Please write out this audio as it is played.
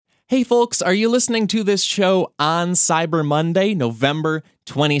Hey folks, are you listening to this show on Cyber Monday, November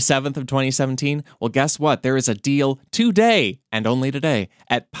 27th of 2017? Well, guess what? There is a deal today, and only today,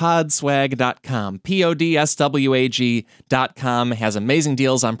 at podswag.com. Podswag.com has amazing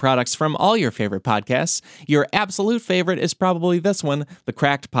deals on products from all your favorite podcasts. Your absolute favorite is probably this one, the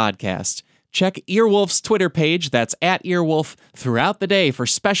Cracked Podcast. Check Earwolf's Twitter page, that's at Earwolf, throughout the day for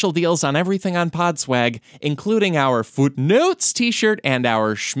special deals on everything on Podswag, including our Footnotes t-shirt and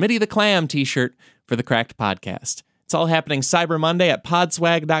our Schmitty the Clam t-shirt for the Cracked Podcast. It's all happening Cyber Monday at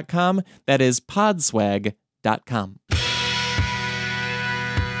podswag.com. That is podswag.com.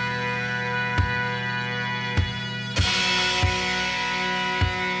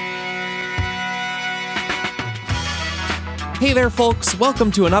 Hey there, folks.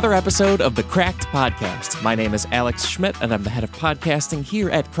 Welcome to another episode of the Cracked Podcast. My name is Alex Schmidt, and I'm the head of podcasting here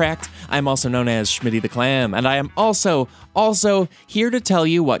at Cracked. I'm also known as Schmitty the Clam, and I am also here to tell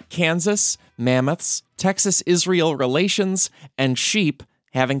you what Kansas, mammoths, Texas-Israel relations, and sheep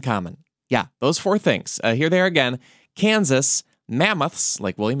have in common. Yeah, those four things. Here they are again. Kansas, mammoths,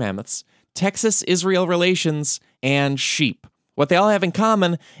 like woolly mammoths, Texas-Israel relations, and sheep. What they all have in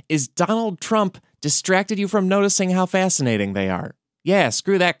common is Donald Trump distracted you from noticing how fascinating they are. Yeah,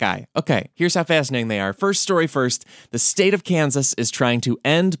 screw that guy. Okay, here's how fascinating they are. First story first, the state of Kansas is trying to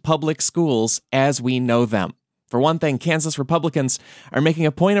end public schools as we know them. For one thing, Kansas Republicans are making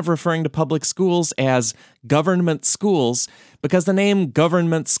a point of referring to public schools as government schools because the name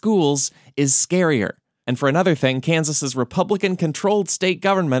government schools is scarier. And for another thing, Kansas's Republican-controlled state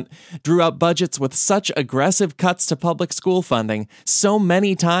government drew up budgets with such aggressive cuts to public school funding so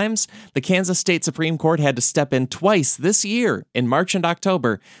many times, the Kansas State Supreme Court had to step in twice this year, in March and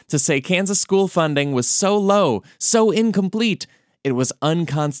October, to say Kansas school funding was so low, so incomplete, it was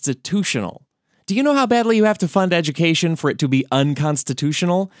unconstitutional. Do you know how badly you have to fund education for it to be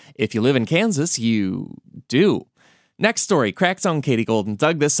unconstitutional? If you live in Kansas, you do. Next story, Crack's own Katie Golden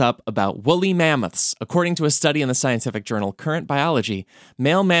dug this up about woolly mammoths. According to a study in the scientific journal Current Biology,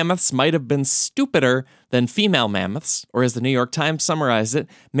 male mammoths might have been stupider than female mammoths, or as the New York Times summarized it,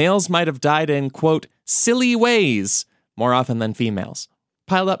 males might have died in, quote, silly ways, more often than females.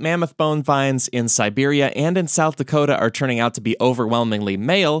 Piled up mammoth bone finds in Siberia and in South Dakota are turning out to be overwhelmingly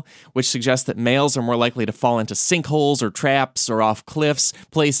male, which suggests that males are more likely to fall into sinkholes or traps or off cliffs,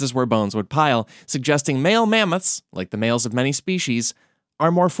 places where bones would pile, suggesting male mammoths, like the males of many species,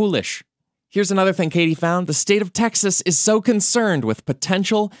 are more foolish. Here's another thing Katie found. The state of Texas is so concerned with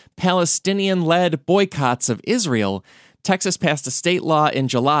potential Palestinian-led boycotts of Israel, Texas passed a state law in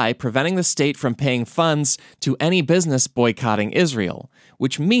July preventing the state from paying funds to any business boycotting Israel,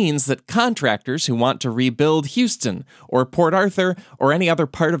 which means that contractors who want to rebuild Houston or Port Arthur or any other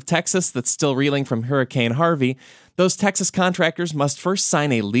part of Texas that's still reeling from Hurricane Harvey, those Texas contractors must first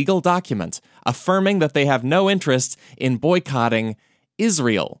sign a legal document affirming that they have no interest in boycotting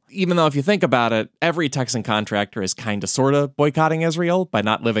Israel. Even though if you think about it, every Texan contractor is kind of sort of boycotting Israel by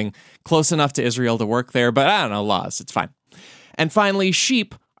not living close enough to Israel to work there, but I don't know, laws, it's fine. And finally,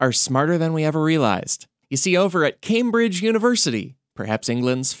 sheep are smarter than we ever realized. You see, over at Cambridge University, perhaps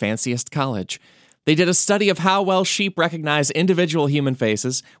England's fanciest college, they did a study of how well sheep recognize individual human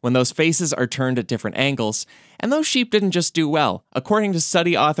faces when those faces are turned at different angles, and those sheep didn't just do well. According to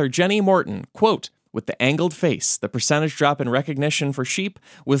study author Jenny Morton, quote, with the angled face, the percentage drop in recognition for sheep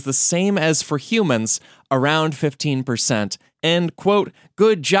was the same as for humans, around 15%. And, quote,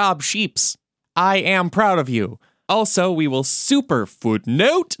 good job, sheeps. I am proud of you. Also, we will super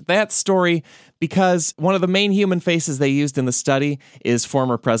footnote that story because one of the main human faces they used in the study is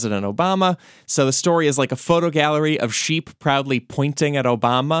former President Obama. So the story is like a photo gallery of sheep proudly pointing at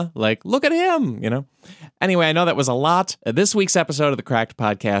Obama, like, look at him, you know? Anyway, I know that was a lot. This week's episode of the Cracked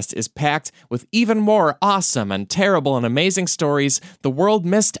Podcast is packed with even more awesome and terrible and amazing stories the world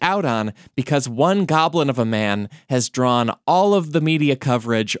missed out on because one goblin of a man has drawn all of the media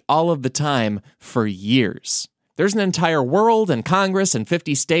coverage all of the time for years. There's an entire world and Congress and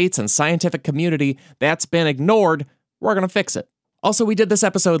 50 states and scientific community that's been ignored. We're going to fix it. Also, we did this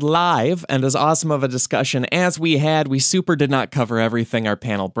episode live, and as awesome of a discussion as we had, we super did not cover everything our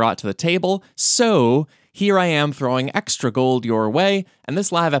panel brought to the table, so here I am throwing extra gold your way, and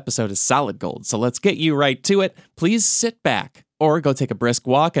this live episode is solid gold, so let's get you right to it. Please sit back, or go take a brisk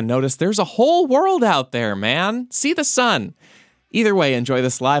walk and notice there's a whole world out there, man. See the sun. Either way, enjoy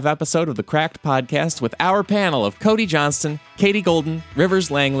this live episode of the Cracked Podcast with our panel of Cody Johnston, Katie Golden, Rivers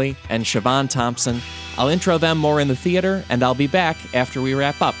Langley, and Siobhan Thompson. I'll intro them more in the theater, and I'll be back after we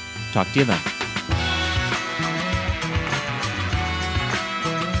wrap up. Talk to you then.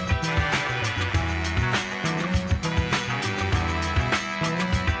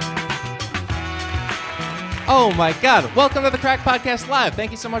 Oh my God. Welcome to the Cracked Podcast Live.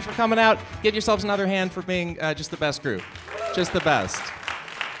 Thank you so much for coming out. Give yourselves another hand for being just the best group. Just the best.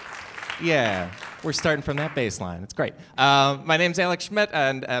 Yeah. We're starting from that baseline. It's great. My name's Alex Schmidt,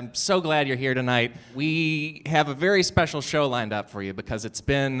 and I'm so glad you're here tonight. We have a very special show lined up for you because it's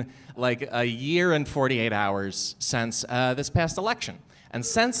been like a year and 48 hours since this past election. And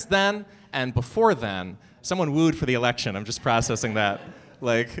since then, and before then, someone wooed for the election. I'm just processing that.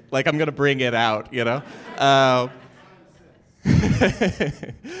 Like I'm going to bring it out, you know?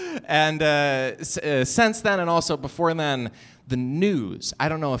 And since then and also before then, the news. I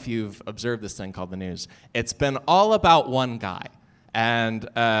don't know if you've observed this thing called the news. It's been all about one guy. And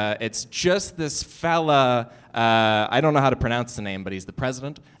it's just this fella, I don't know how to pronounce the name, but he's the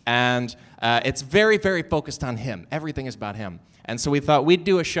president. And it's very, very focused on him. Everything is about him. And so we thought we'd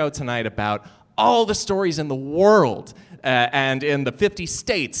do a show tonight about all the stories in the world and in the 50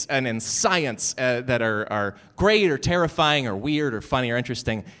 states and in science that are great or terrifying or weird or funny or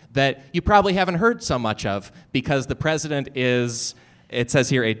interesting that you probably haven't heard so much of because the president is, it says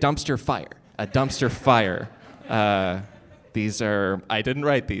here, a dumpster fire. A dumpster fire. These are, I didn't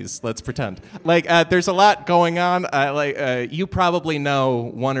write these, let's pretend. There's a lot going on. You probably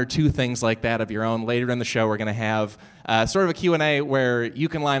know one or two things like that of your own. Later in the show, we're going to have sort of a Q&A where you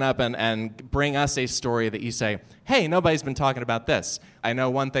can line up and bring us a story that you say, hey, nobody's been talking about this. I know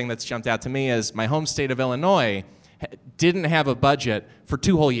one thing that's jumped out to me is my home state of Illinois didn't have a budget for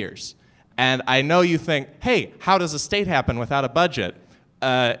 2 whole years. And I know you think, hey, how does a state happen without a budget?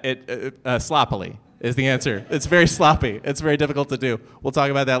 Sloppily is the answer. It's very sloppy. It's very difficult to do. We'll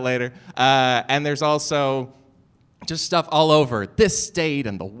talk about that later. And there's also just stuff all over this state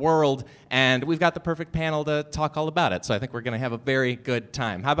and the world, and we've got the perfect panel to talk all about it. So I think we're going to have a very good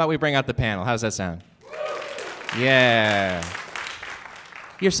time. How about we bring out the panel? How's that sound? Yeah.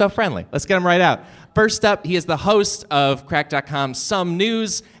 You're so friendly. Let's get him right out. First up, he is the host of Cracked.com's Some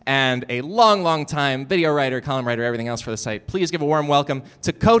News and a long, long time video writer, column writer, everything else for the site. Please give a warm welcome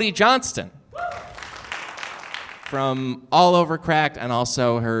to Cody Johnston. From all over Cracked and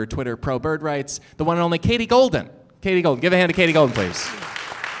also her Twitter pro bird rights, the one and only Katie Golden. Katie Golden. Give a hand to Katie Golden, please.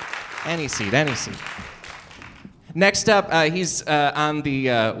 Any seat, any seat. Next up, he's on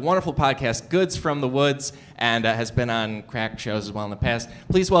the wonderful podcast Goods from the Woods and has been on Cracked shows as well in the past.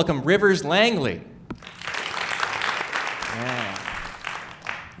 Please welcome Rivers Langley.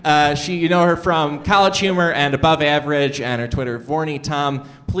 Yeah. You know her from College Humor and Above Average and her Twitter, Vorney Tom.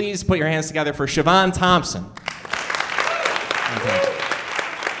 Please put your hands together for Siobhan Thompson.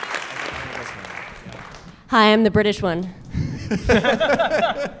 Hi, I'm the British one.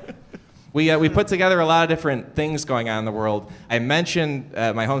 We put together a lot of different things going on in the world. I mentioned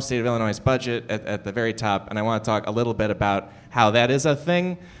my home state of Illinois' budget at the very top, and I want to talk a little bit about how that is a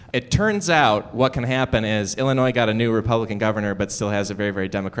thing. It turns out what can happen is Illinois got a new Republican governor, but still has a very, very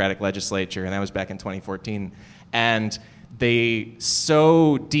Democratic legislature, and that was back in 2014. And they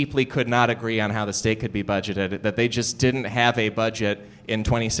so deeply could not agree on how the state could be budgeted that they just didn't have a budget in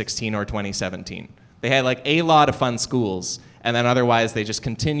 2016 or 2017. They had like a law to fund schools, and then otherwise they just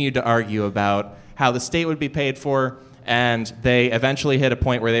continued to argue about how the state would be paid for, and they eventually hit a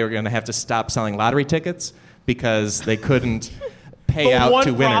point where they were going to have to stop selling lottery tickets because they couldn't pay out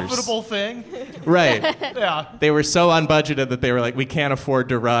to winners. One profitable thing. Right. Yeah. They were so unbudgeted that they were like, we can't afford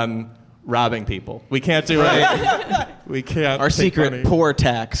to run robbing people. We can't do it. We can't. Our secret money. poor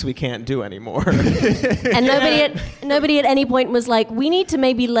tax we can't do anymore. And nobody at any point was like, we need to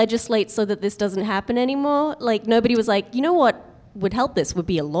maybe legislate so that this doesn't happen anymore. Like, nobody was like, you know what would help this would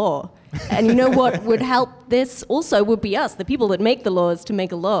be a law. And you know what would help this also would be us, the people that make the laws, to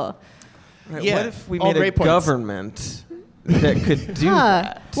make a law. Right, Yeah. what if we All made a great points. government that could do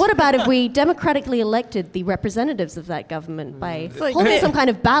that? What about if we democratically elected the representatives of that government by holding some kind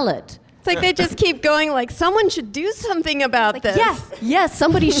of ballot? It's like they just keep going, like, someone should do something about this. Yes,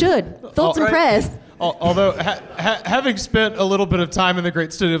 somebody should. Thoughts and prayers. Although, having spent a little bit of time in the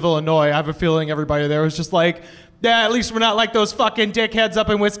great state of Illinois, I have a feeling everybody there was just like, yeah, at least we're not like those fucking dickheads up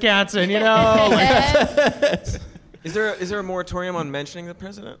in Wisconsin, you know? Is there a moratorium on mentioning the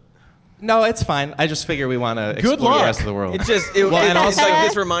president? No, it's fine. I just figure we want to explore the luck. rest of the world. It just it's like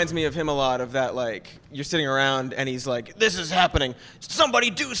this reminds me of him a lot. Of that, like you're sitting around and he's like, "This is happening.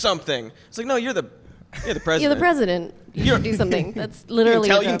 Somebody do something." It's like, no, you're the president. You're the president. You should do something. That's literally.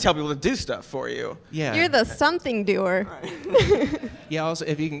 You can tell people to do stuff for you. Yeah. You're the something doer. Yeah. Also,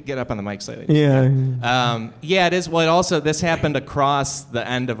 if you can get up on the mic slightly. Yeah. Yeah, it is. Well, it also this happened across the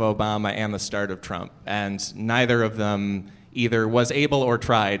end of Obama and the start of Trump, and neither of them either was able or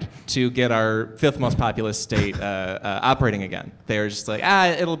tried to get our fifth most populous state operating again. They were just like,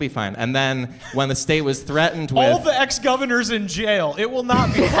 it'll be fine. And then when the state was threatened with... All the ex-governors in jail. It will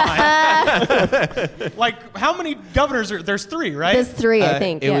not be fine. Like, how many governors are... There's 3, right? There's 3, I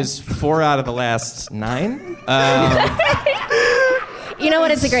think. It was 4 out of the last 9. You know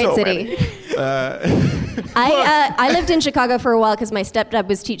what? It's a great city. I lived in Chicago for a while because my stepdad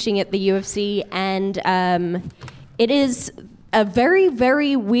was teaching at the U of C, and it is a very,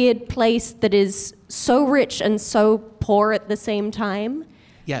 very weird place that is so rich and so poor at the same time.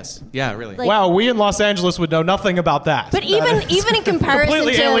 Yes. Yeah, really. Like- Wow, we in Los Angeles would know nothing about that. But even in comparison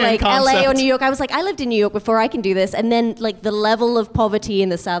completely to alien like LA or concept. New York, I was like, I lived in New York before, I can do this. And then like the level of poverty in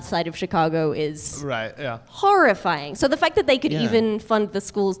the south side of Chicago is Right, yeah. horrifying. So the fact that they could Yeah. even fund the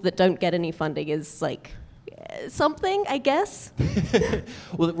schools that don't get any funding is like something, I guess.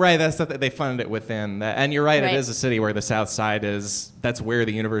 Well, right, that's that they funded it within that. And you're right, Right. it is a city where the south side is, that's where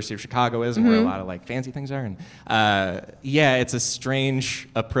the University of Chicago is and where a lot of like fancy things are. And yeah, it's a strange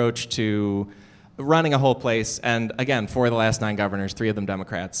approach to running a whole place. And again, 4 of the last 9 governors, 3 of them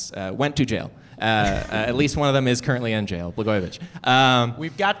Democrats, went to jail. At least one of them is currently in jail, Blagojevich.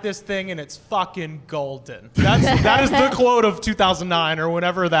 We've got this thing and it's fucking golden. That is the quote of 2009 or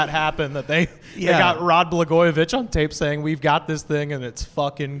whenever that happened, that they got Rod Blagojevich on tape saying, we've got this thing and it's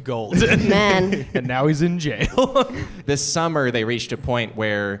fucking golden. Man. And now he's in jail. This summer, they reached a point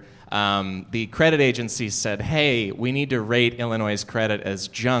where the credit agencies said, hey, we need to rate Illinois' credit as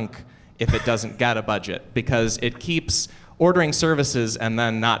junk if it doesn't get a budget, because it keeps ordering services and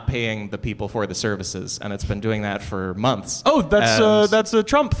then not paying the people for the services, and it's been doing that for months. Oh, that's a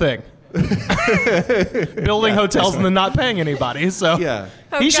Trump thing. Building hotels and then not paying anybody. So Yeah.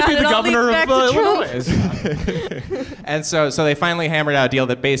 he should be the it all governor leads of back to Illinois. And so they finally hammered out a deal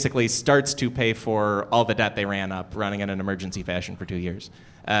that basically starts to pay for all the debt they ran up running in an emergency fashion for 2 years.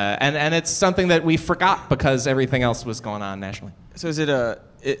 And it's something that we forgot because everything else was going on nationally. So is it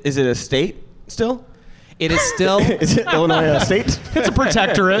a state still? It is still... Is it Illinois a state? It's a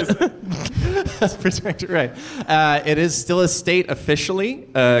protectorate. Right. It is still a state officially,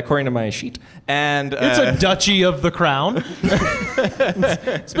 according to my sheet. And It's a duchy of the crown.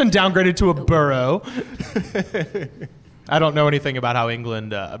 It's been downgraded to a borough. I don't know anything about how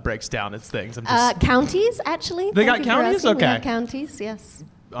England breaks down its things. I'm just Counties, actually. They got Thank you for counties? asking. We Okay. have counties, yes.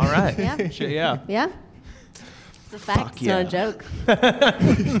 all right. Yeah. Shit, yeah. Yeah. It's a fact. It's not a joke.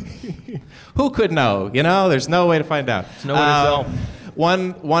 who could know? You know, there's no way to find out. no way to tell.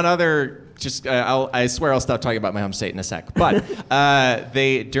 One other, just I swear I'll stop talking about my home state in a sec. But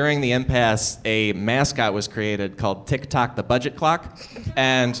during the impasse, a mascot was created called TikTok the Budget Clock,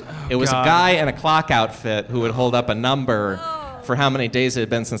 and it was God. a guy in a clock outfit who would hold up a number for how many days it had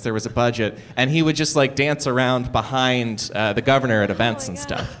been since there was a budget, and he would just like dance around behind the governor at events and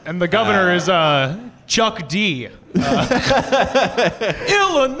stuff. And the governor is Chuck D. Illinois.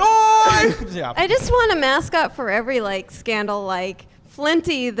 Yeah. I just want a mascot for every like scandal, like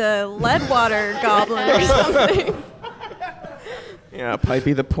Flinty the Leadwater Goblin or something. Yeah,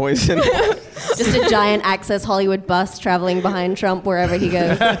 Pipey the Poison. Just a giant Access Hollywood bus traveling behind Trump wherever he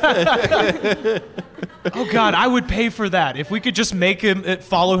goes. Oh God, I would pay for that if we could just make it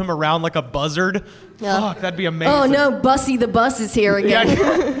follow him around like a buzzard. Yeah. Fuck, that'd be amazing. Oh no, Bussy the bus is here again.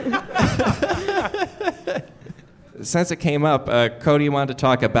 Since it came up, Cody wanted to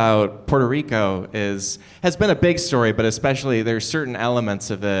talk about Puerto Rico. Has been a big story, but especially there's certain elements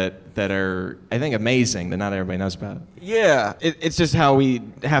of it that are, I think, amazing that not everybody knows about. Yeah, it's just how we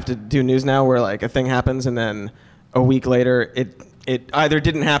have to do news now, where like a thing happens and then a week later it either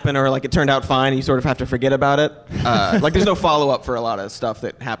didn't happen or like it turned out fine. And you sort of have to forget about it. Like there's no follow up for a lot of stuff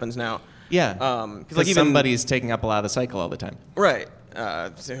that happens now. Yeah, 'cause, like somebody's taking up a lot of the cycle all the time. Right.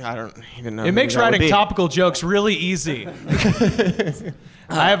 So I don't even know. It who makes that would writing be. topical jokes really easy.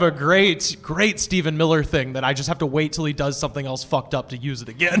 I have a great Stephen Miller thing that I just have to wait till he does something else fucked up to use it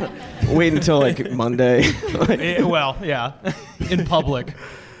again. Wait until like Monday. Well, yeah, in public.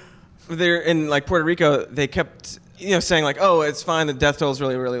 They're in like Puerto Rico. They kept saying like, oh, it's fine. The death toll is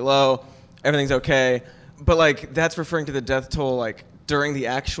really, really low. Everything's okay. But like that's referring to the death toll like during the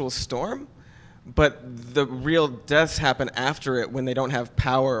actual storm. But the real deaths happen after it when they don't have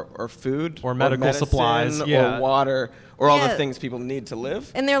power or food Or medical medicine, supplies, yeah. or water or all the Yeah. things people need to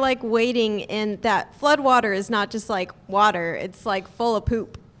live. And they're like waiting, and that flood water is not just like water; it's like full of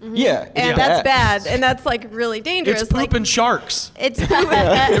poop, Yeah, it's and that's bad, and that's like really dangerous. It's poop like, and sharks. It's It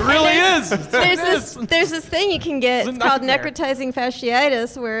really is. There's this thing you can get. It's a It's called nightmare. necrotizing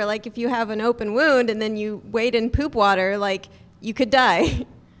fasciitis, where like if you have an open wound and then you wade in poop water, like you could die.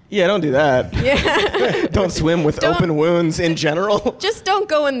 Yeah, don't do that. Yeah. Don't swim with Don't- open wounds in general. Just don't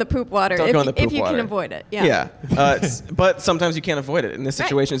go in the poop water Don't go in the poop if you water. can avoid it. Yeah. But sometimes you can't avoid it. In this Right.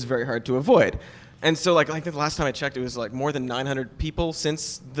 situation, it's very hard to avoid. And so, like the last time I checked, it was like more than 900 people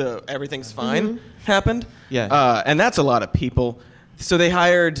since the everything's fine happened. Yeah. And that's a lot of people. So they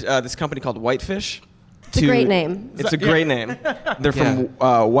hired this company called Whitefish. It's a great name. It's a great name. They're from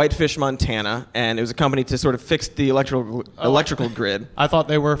Whitefish, Montana, and it was a company to sort of fix the electrical grid. I thought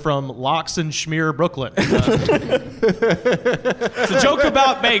they were from Locks and Schmear, Brooklyn. It's a joke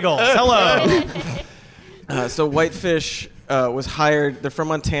about bagels. Hello. So Whitefish was hired. They're from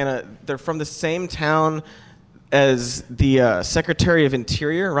Montana. They're from the same town as the Secretary of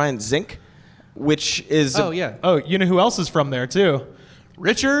Interior, Ryan Zink, which is Oh, yeah. Oh, you know who else is from there too?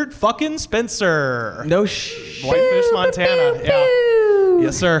 Richard fucking Spencer. no Whitefish, Montana. Yeah.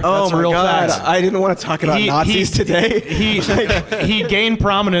 Yes, sir. Oh That's my a real God! fact. I didn't want to talk about Nazis today. He gained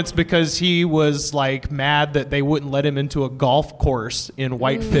prominence because he was like mad that they wouldn't let him into a golf course in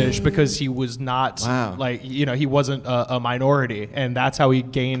Whitefish because he was not Wow. like he wasn't a minority, and that's how he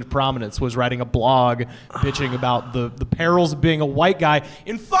gained prominence, was writing a blog bitching about the perils of being a white guy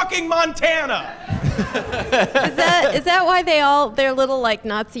in fucking Montana. Is that why their little like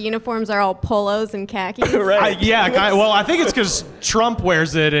Nazi uniforms are all polos and khakis? Right. Well, I think it's because Trump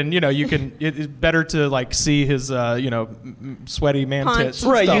wears it, and it's better to like see his sweaty man Paunch. tits.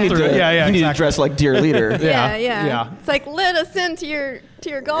 and Right, stuff you need through to. it. Yeah, you need to exactly. dress like dear leader. Yeah, Yeah, yeah. It's like, let us into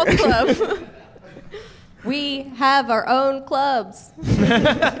your golf club. We have our own clubs.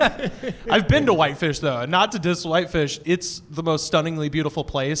 I've been to Whitefish though, and not to diss Whitefish, it's the most stunningly beautiful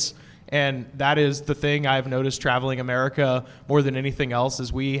place, and that is the thing I've noticed traveling America more than anything else,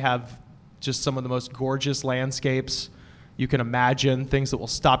 is we have just some of the most gorgeous landscapes you can imagine, things that will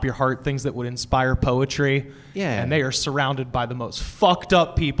stop your heart, things that would inspire poetry. Yeah. And they are surrounded by the most fucked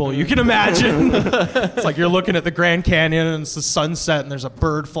up people you can imagine. It's like you're looking at the Grand Canyon and it's the sunset and there's a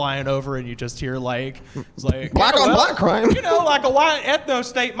bird flying over and you just hear like, it's like Black on black crime. Like a white ethno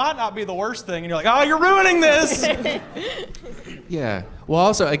state might not be the worst thing. And you're like, oh, you're ruining this. Yeah. Well,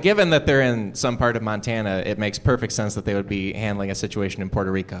 also, given that they're in some part of Montana, it makes perfect sense that they would be handling a situation in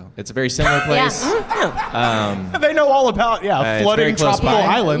Puerto Rico. It's a very similar place. They know all about, it's very flooding close tropical by. A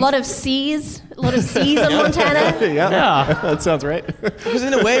islands. lot of seas in Montana. Yeah. That sounds right. Because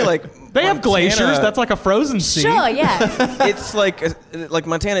in a way, like They have Montana- glaciers. That's like a frozen sea. Sure, yeah. It's like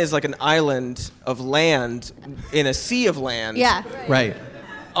Montana is like an island of land in a sea of land. Yeah. Right.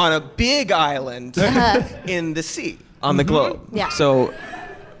 On a big island in the sea on the globe. Yeah. So,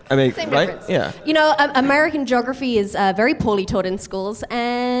 I mean, Same right? difference. Yeah. American geography is very poorly taught in schools,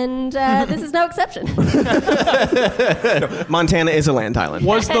 and this is no exception. Montana is a land island.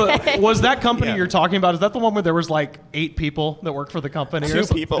 Was that company you're talking about? Is that the one where there was like 8 people that work for the company? Two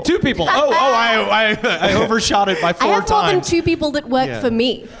people. 2 people. I overshot it by I 4 have more than times. 2 people that work for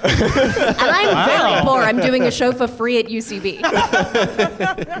me, and I'm very poor. I'm doing a show for free at UCB.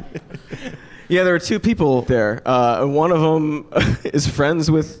 Yeah, there were 2 people there. One of them is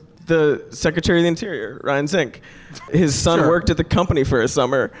friends with the Secretary of the Interior, Ryan Zink. His son worked at the company for a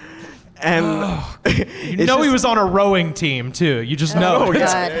summer. And You know he was on a rowing team too. You just know. Oh, it.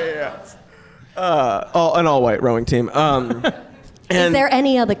 God. an all-white rowing team. Is there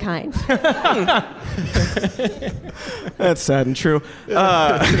any other kind? That's sad and true.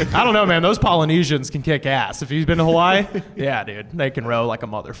 I don't know, man. Those Polynesians can kick ass. If you've been to Hawaii, yeah, dude, they can row like a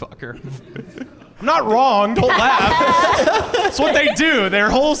motherfucker. I'm not wrong. Don't laugh. That's what they do. Their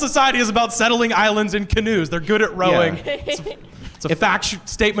whole society is about settling islands in canoes. They're good at rowing. Yeah. It's a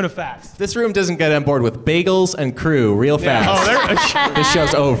statement of facts. This room doesn't get on board with bagels and crew real fast. This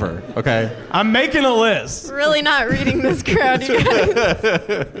show's over, okay? I'm making a list. Really not reading this crowd, you guys.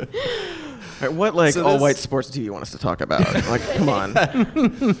 All right, what So all-white sports do you want us to talk about? Like, come on.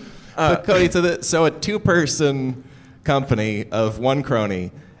 But Cody, so a 2-person company of 1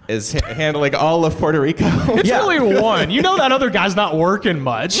 crony is handling all of Puerto Rico. It's really one. You know that other guy's not working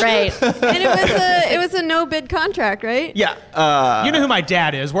much. Right. And it was a no bid contract, right? Yeah. You know who my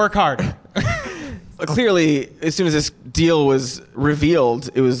dad is. Work hard. Clearly, as soon as this deal was revealed,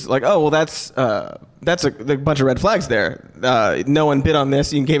 it was like, oh, well, that's a bunch of red flags there. No one bid on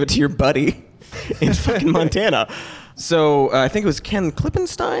this. You gave it to your buddy in fucking Montana. So I think it was Ken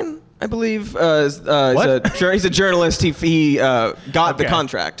Klippenstein, I believe. He's a journalist. He got the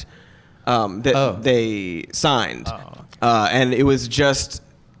contract that they signed. And it was just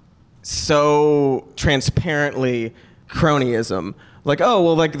so transparently cronyism like, oh,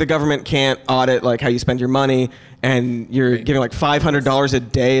 well, like the government can't audit like how you spend your money, and you're giving like $500 a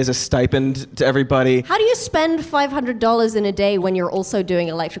day as a stipend to everybody. How do you spend $500 in a day when you're also doing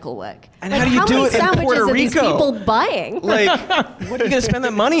electrical work? And how do you do it in Puerto How many sandwiches are these Rico? people buying? Like, what are you gonna spend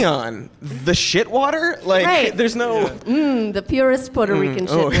that money on? The shit water? Like, Right. there's no. The purest Puerto Rican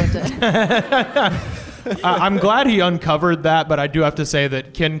shit water. I'm glad he uncovered that, but I do have to say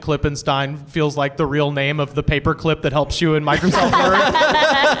that Ken Klippenstein feels like the real name of the paperclip that helps you in Microsoft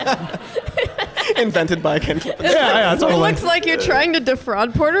Word. Invented by Ken Klippenstein. Yeah, It totally. looks like you're trying to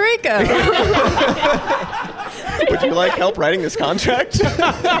defraud Puerto Rico. Would you like help writing this contract?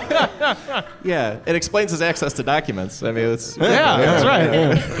 Yeah, it explains his access to documents. I mean, it's Yeah, that's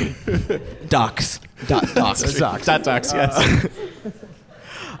right. Docs. Docs. Docs, yes.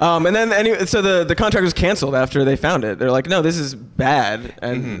 And then anyway, so the contract was canceled after they found it. They're like, no, this is bad,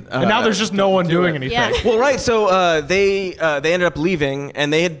 and And now there's just no one doing anything. Yeah. well, right. So they ended up leaving,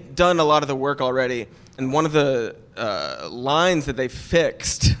 and they had done a lot of the work already. And one of the lines that they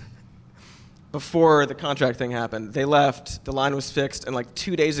fixed before the contract thing happened, they left. The line was fixed, and like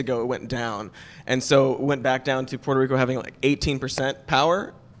 2 days ago, it went down. And so it went back down to Puerto Rico having like 18%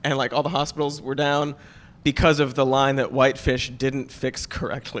 power, and like all the hospitals were down because of the line that Whitefish didn't fix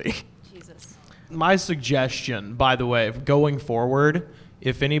correctly. My suggestion, by the way, going forward,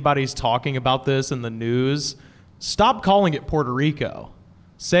 if anybody's talking about this in the news, stop calling it Puerto Rico.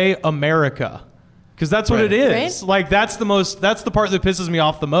 Say America. Because that's what it is. Right. Like that's the part that pisses me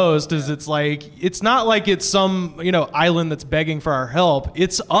off the most is it's like it's not like it's some, island that's begging for our help.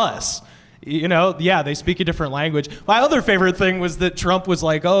 It's us. Yeah, they speak a different language. My other favorite thing was that Trump was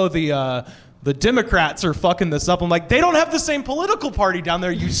like, "Oh, the Democrats are fucking this up." I'm like, they don't have the same political party down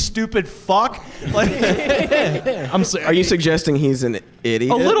there, you stupid fuck. Like, Are you suggesting he's an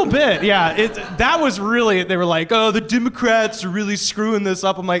idiot? a little bit, yeah. That was really, they were like, "Oh, the Democrats are really screwing this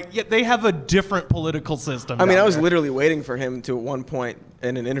up." I'm like, yeah, they have a different political system. I mean, down I was there. literally waiting for him to at one point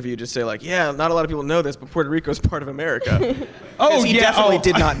in an interview just say like, yeah, not a lot of people know this, but Puerto Rico is part of America. Oh, he yeah. definitely Oh,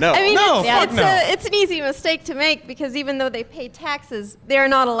 did not know. I mean, No, fuck it's, no. it's an easy mistake to make because even though they pay taxes, they're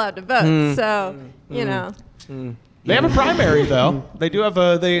not allowed to vote. So, you know. They have a primary though. They do have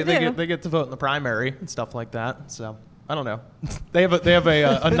a they Yeah. get to vote in the primary and stuff like that. So I don't know. They have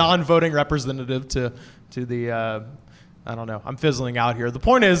a non-voting representative to the. I don't know. I'm fizzling out here. The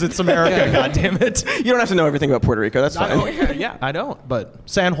point is, it's America. God damn it. you don't have to know everything about Puerto Rico. That's fine. Yeah, I don't. But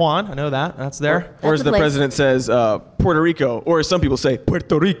San Juan, I know that. That's there. Or as That's a the place. president says, Puerto Rico, or as some people say,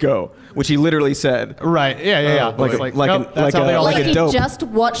 Puerto Rico, which he literally said. Right. Yeah. Like It's a- like nope, a- that's like how they a- all Like get he it. dope. just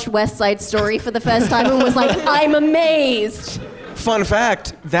watched West Side Story for the first time and was like, I'm amazed. Fun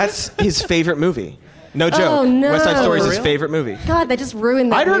fact, that's his favorite movie. No joke. Oh, no. West Side Story is his Really? favorite movie. God, they just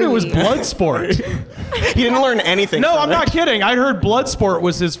ruined that I'd heard it was movie. Bloodsport. He didn't learn anything. No, from I'm it. not kidding. I'd heard Bloodsport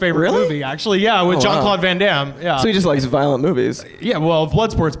was his favorite Really? movie, actually. Yeah, with Oh, John wow. Claude Van Damme. Yeah. So he just likes violent movies. Yeah, well,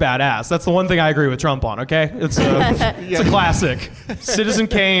 Bloodsport's badass. That's the one thing I agree with Trump on, okay? It's a classic. Citizen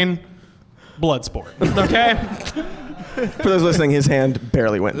Kane, Bloodsport, okay? For those listening, his hand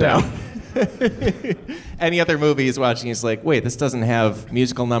barely went down. Any other movie he's watching, he's like, wait, this doesn't have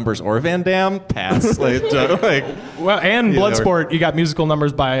musical numbers or Van Damme? Pass. like, Well, and Yeah, Bloodsport, you got musical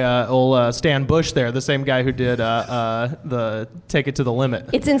numbers by old Stan Bush there, the same guy who did the Take It to the Limit.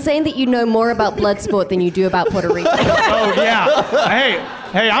 It's insane that you know more about Bloodsport than you do about Puerto Rico. Oh, yeah.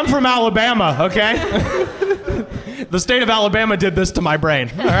 Hey, I'm from Alabama, okay? The state of Alabama did this to my brain,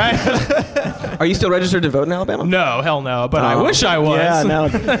 all right? Are you still registered to vote in Alabama? No, hell no, but I wish I was. Yeah, no.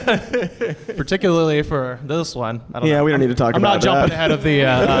 Particularly for this one. I don't Yeah, know. we don't need to talk I'm about not jumping that. ahead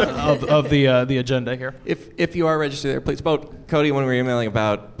of the the agenda here. if you are registered there, please vote. Cody, when we were emailing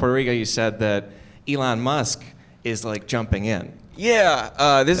about Puerto Rico, you said that Elon Musk is like jumping in.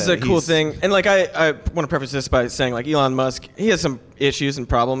 Yeah, this is a cool he's- thing. And like I want to preface this by saying like Elon Musk, he has some issues and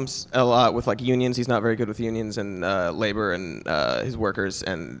problems a lot with like unions. He's not very good with unions and labor and his workers,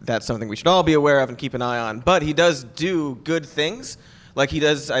 and that's something we should all be aware of and keep an eye on. But he does do good things. Like he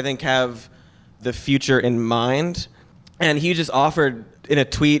does, I think, have the future in mind. And he just offered in a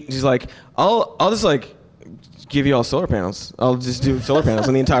tweet, he's like, I'll just like give you all solar panels. I'll just do solar panels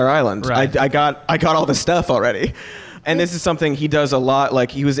on the entire island. Right. I got all the stuff already. And this is something he does a lot. Like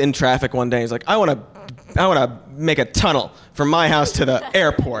he was in traffic one day. He's like, I want to make a tunnel from my house to the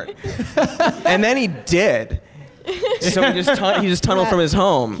airport. And then he did. So he just tunneled from his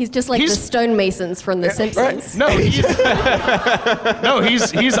home. He's just like He's- the stonemasons from The Simpsons. No,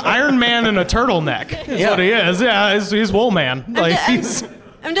 he's Iron Man in a turtleneck. Is what he is. Yeah, he's Wool Man. Like he's.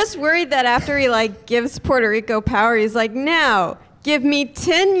 I'm just worried that after he like gives Puerto Rico power, he's like, now give me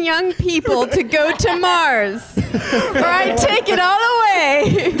 10 young people to go to Mars, or I take it all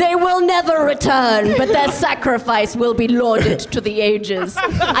away. They will never return, but their sacrifice will be lauded to the ages.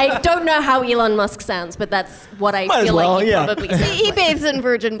 I don't know how Elon Musk sounds, but that's what I Might as feel well, like he yeah. probably says. He bathes in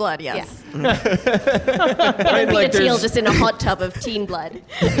virgin blood, yes. Right, like Peter Thiel there's- just in a hot tub of teen blood,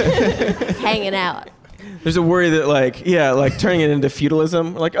 hanging out. There's a worry that like turning it into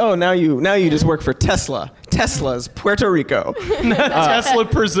feudalism. Like, oh, now you just work for Tesla. Tesla's Puerto Rico. Tesla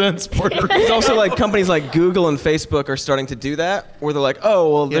presents Puerto Rico. It's also like companies like Google and Facebook are starting to do that, where they're like,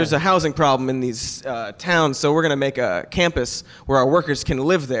 oh, well, there's a housing problem in these towns, so we're going to make a campus where our workers can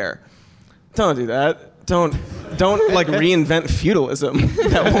live there. Don't do that. Don't like reinvent feudalism.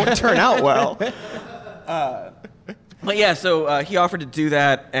 That won't turn out well. But yeah, so he offered to do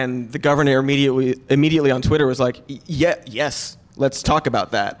that, and the governor immediately on Twitter was like, yes, let's talk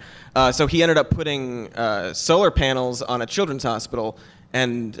about that. So he ended up putting solar panels on a children's hospital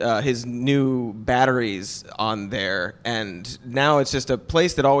and his new batteries on there, and now it's just a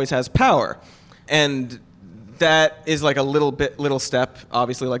place that always has power. And that is like a little step,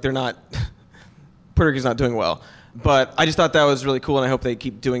 obviously. Like Puerto Rico's not doing well. But I just thought that was really cool, and I hope they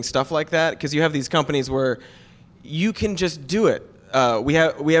keep doing stuff like that, because you have these companies where you can just do it. We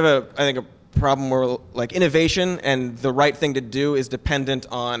have I think a problem where like innovation and the right thing to do is dependent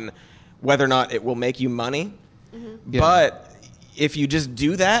on whether or not it will make you money. Mm-hmm. Yeah. But if you just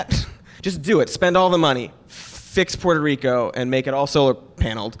do that, just do it. Spend all the money, fix Puerto Rico, and make it all solar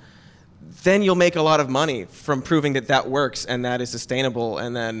paneled. Then you'll make a lot of money from proving that works and that is sustainable,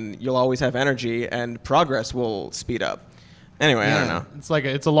 and then you'll always have energy and progress will speed up. Anyway, I don't know.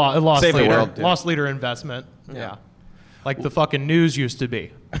 It's a lost Save the leader. world, dude. Lost leader investment. Yeah. Like the fucking news used to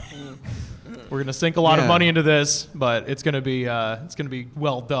be. We're gonna sink a lot of money into this, but it's gonna be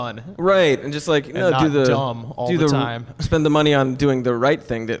well done. Right, and just like not do the dumb all the time. Spend the money on doing the right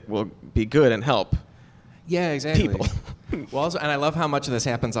thing that will be good and help. Yeah, exactly. People. Well, also, and I love how much of this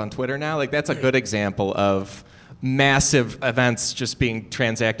happens on Twitter now. Like, that's a good example of massive events just being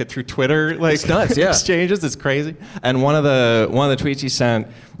transacted through Twitter. Like, It's nuts, yeah. exchanges. It's crazy. And one of the tweets he sent,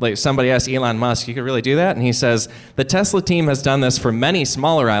 like, somebody asked Elon Musk, "You could really do that?" And he says, "The Tesla team has done this for many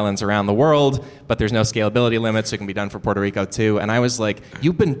smaller islands around the world, but there's no scalability limit, so it can be done for Puerto Rico too." And I was like,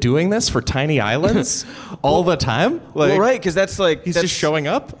 "You've been doing this for tiny islands all the time?" Like, Well, right, because that's like he's that's, just showing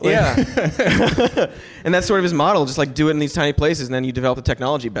up. Like, Yeah, and that's sort of his model. Just like do it in these tiny places, and then you develop the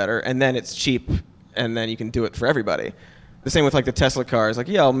technology better, and then it's cheap, and then you can do it for everybody. The same with like the Tesla cars. Like,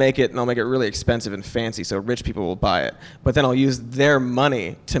 yeah, I'll make it really expensive and fancy, so rich people will buy it. But then I'll use their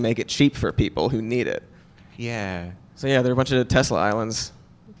money to make it cheap for people who need it. yeah. So yeah, there are a bunch of Tesla islands.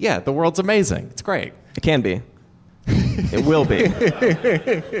 Yeah, the world's amazing. It's great. It can be. It will be.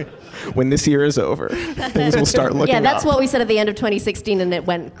 When this year is over, things will start looking Yeah, that's up. what we said at the end of 2016, and it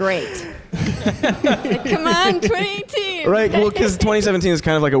went great. Come on, 2018. Right, well, because 2017 is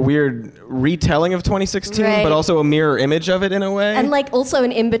kind of like a weird retelling of 2016, Right. but also a mirror image of it in a way. And like also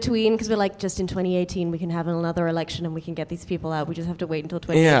an in-between, because we're like, just in 2018 we can have another election and we can get these people out. We just have to wait until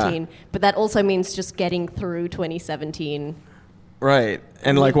 2018. But that also means just getting through 2017. Right,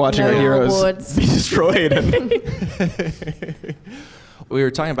 and like watching No our heroes rewards. be destroyed. We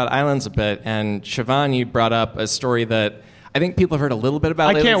were talking about islands a bit, and Siobhan, you brought up a story that I think people have heard a little bit about.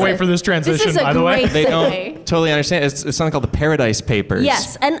 I lately. can't wait for this transition, This is a by the way. great They don't segue. totally understand. It's something called the Paradise Papers.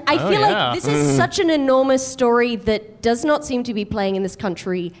 Yes, and I feel yeah. like this is such an enormous story that does not seem to be playing in this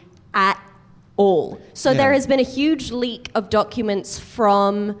country at all. So there Yeah. has been a huge leak of documents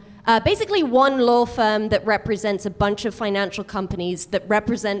from basically one law firm that represents a bunch of financial companies that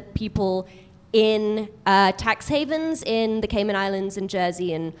represent people in tax havens in the Cayman Islands and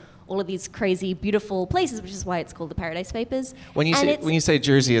Jersey and all of these crazy, beautiful places, which is why it's called the Paradise Papers. When you And say it's-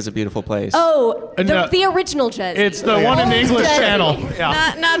 Jersey is a beautiful place. Oh, No. the original Jersey. It's the one in the Old English Jersey. Channel.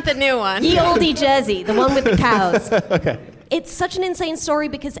 Yeah. Not the new one. Ye olde Jersey, the one with the cows. Okay. It's such an insane story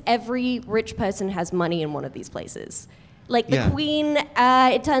because every rich person has money in one of these places. Like the Yeah. Queen,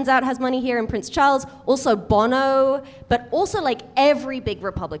 it turns out, has money here, and Prince Charles, also Bono, but also like every big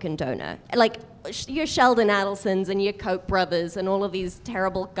Republican donor. Like your Sheldon Adelsons and your Koch brothers and all of these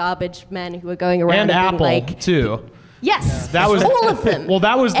terrible garbage men who are going around And being Apple, like, too. yes, That was all of them. Well,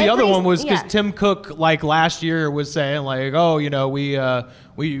 that was the other Every- one was because yeah. Tim Cook like last year was saying like, oh, you know, we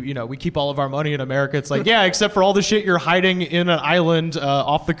keep all of our money in America. It's like, yeah, except for all the shit you're hiding in an island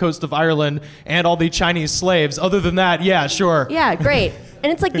off the coast of Ireland and all the Chinese slaves. Other than that, yeah, sure. Yeah, great.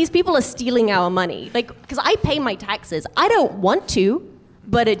 And it's like these people are stealing our money. Like, because I pay my taxes. I don't want to,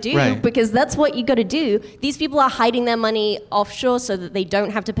 but I do Right. because that's what you got to do. These people are hiding their money offshore so that they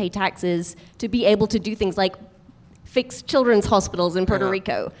don't have to pay taxes to be able to do things like fix children's hospitals in Puerto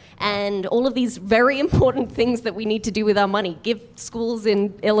Rico, and all of these very important things that we need to do with our money. Give schools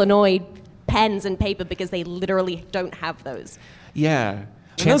in Illinois pens and paper because they literally don't have those. Yeah.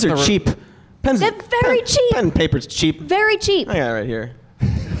 And those are cheap. Pens, They're very cheap. Pen and paper's cheap. Very cheap. I got it right here.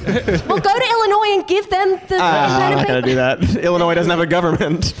 Well, go to Illinois and give them the pen I'm and not gonna paper. do that. Illinois doesn't have a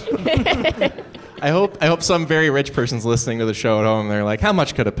government. I hope some very rich person's listening to the show at home. They're like, how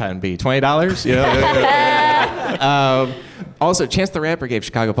much could a pen be? $20? You know? Also, Chance the Rapper gave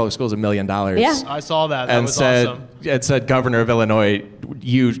Chicago Public Schools $1 million. Yeah. I saw that. That And was said, awesome. it said, Governor of Illinois,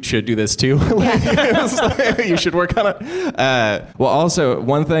 you should do this too. You should work on it. Well, also,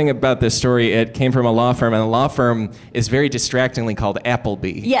 one thing about this story, it came from a law firm, and the law firm is very distractingly called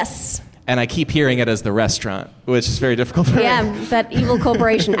Applebee. Yes. And I keep hearing it as the restaurant, which is very difficult for me. Yeah, that evil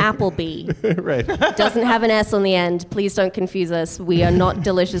corporation Applebee Right. doesn't have an S on the end. Please don't confuse us. We are not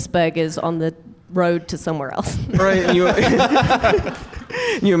delicious burgers on the road to somewhere else. Right. And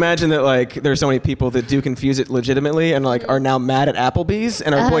you imagine that like there's so many people that do confuse it legitimately and like are now mad at Applebee's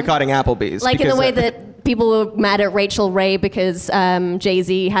and are boycotting Applebee's. Like in the because way that people were mad at Rachel Ray because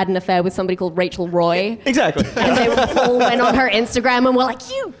Jay-Z had an affair with somebody called Rachel Roy. Exactly. And they all went on her Instagram and were like,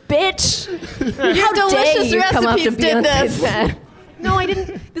 you bitch! How dare delicious you come up to recipes did Beyonce's this." fan? No, I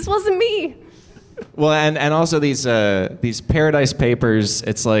didn't. This wasn't me. Well, and also these Paradise Papers,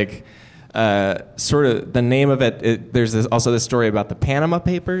 it's like sort of the name of it, there's also this story about the Panama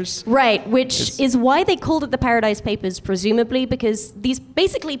Papers. Right, which is why they called it the Paradise Papers, presumably, because these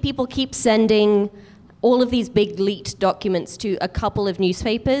basically people keep sending all of these big leaked documents to a couple of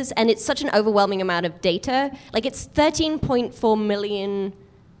newspapers, and it's such an overwhelming amount of data. Like, it's 13.4 million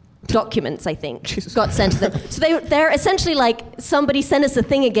documents, I think, got sent to them. So they're essentially like, somebody send us a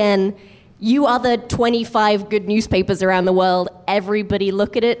thing again. You other 25 good newspapers around the world, everybody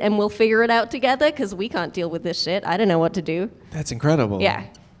look at it and we'll figure it out together because we can't deal with this shit. I don't know what to do. That's incredible. Yeah.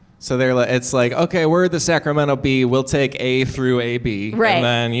 So they're like, it's like, okay, we're the Sacramento Bee. We'll take A through AB. Right. And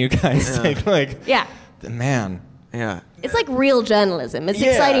then you guys take like, Yeah. man. Yeah. It's like real journalism. It's Yeah.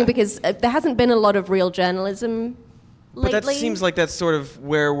 exciting because there hasn't been a lot of real journalism lately. But that seems like that's sort of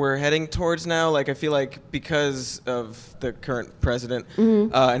where we're heading towards now. Like, I feel like because of the current president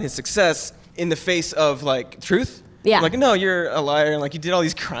and his success in the face of, like, truth. Yeah. Like, no, you're a liar, and, like, you did all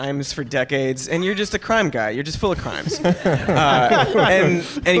these crimes for decades, and you're just a crime guy. You're just full of crimes. And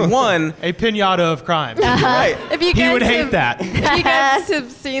he won. A pinata of crime. Right. If you He guys would hate have, that. If you guys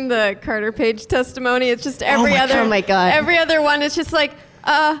have seen the Carter Page testimony, it's just every other. oh my God. Every other one is just like,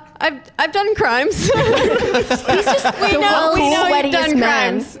 I've done crimes. He's just we know world's you've sweatiest done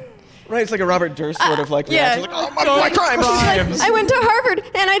man. crimes. Right, it's like a Robert Durst sort of, like, yeah. reaction. Like, oh, my crimes. Crimes. I went to Harvard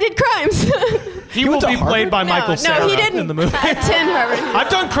and I did crimes. He You will went to be Harvard? played by Michael Cera no, he didn't. in the movie. I attend Harvard. I've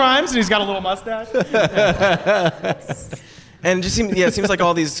done crimes, and he's got a little mustache. And it just seems like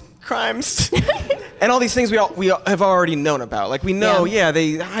all these crimes and all these things we have already known about. Like, we know,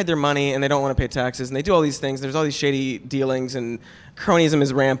 they hide their money and they don't want to pay taxes and they do all these things. There's all these shady dealings and cronyism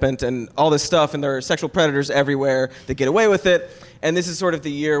is rampant and all this stuff, and there are sexual predators everywhere that get away with it. And this is sort of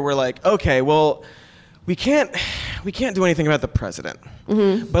the year where, like, okay, well, we can't do anything about the president,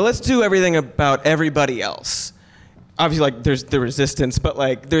 but let's do everything about everybody else. Obviously, like, there's the resistance, but,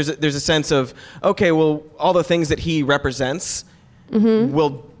 like, there's a sense of, okay, well, all the things that he represents,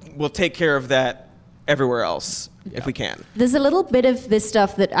 we'll take care of that everywhere else if we can. There's a little bit of this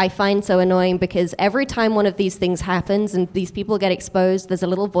stuff that I find so annoying because every time one of these things happens and these people get exposed, there's a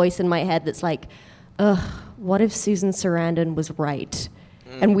little voice in my head that's like, ugh, what if Susan Sarandon was right?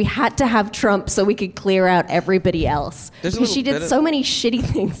 And we had to have Trump so we could clear out everybody else. There's a Because she little did bit of- so many shitty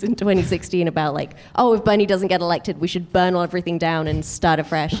things in 2016 about, like, oh, if Bernie doesn't get elected, we should burn everything down and start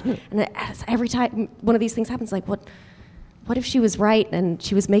afresh. And every time one of these things happens, like, what if she was right and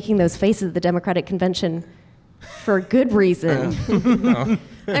she was making those faces at the Democratic convention for a good reason?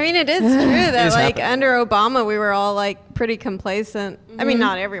 I mean, it is true that, is like, happening. under Obama, we were all, like, pretty complacent. I mean,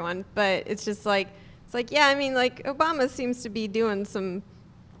 not everyone, but it's just like, yeah, I mean, like, Obama seems to be doing some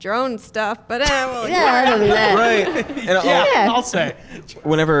drone stuff, but well, Yeah, other than that. Right. And Yeah. I'll say.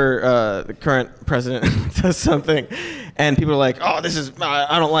 whenever the current president does something and people are like, oh, this is,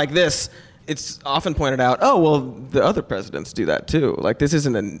 I don't like this, it's often pointed out, oh, well, the other presidents do that too. Like, this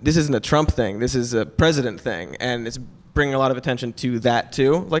isn't a Trump thing, this is a president thing, and it's bringing a lot of attention to that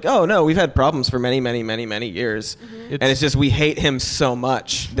too. Like, oh no, we've had problems for many, many, many, many years, and it's just we hate him so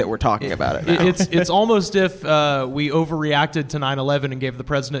much that we're talking about it now. It's almost if we overreacted to 9/11 and gave the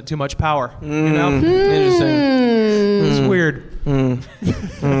president too much power. You know, Interesting. it's weird.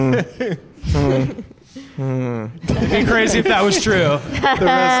 It'd be crazy if that was true.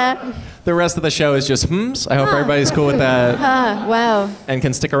 The rest of the show is just hmms. I hope everybody's cool with that Wow. and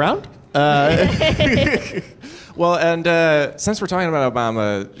can stick around. Well, and since we're talking about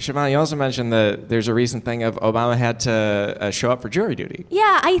Obama, Siobhan, you also mentioned that there's a recent thing of Obama had to show up for jury duty.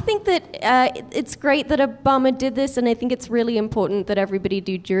 Yeah, I think that it's great that Obama did this, and I think it's really important that everybody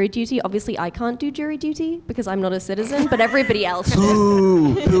do jury duty. Obviously, I can't do jury duty because I'm not a citizen, but everybody else should.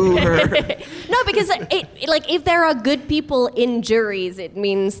 Boo her. No, because if there are good people in juries, it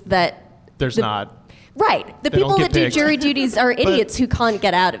means that There's not. Right. The They don't people get that do picked. jury duties are idiots who can't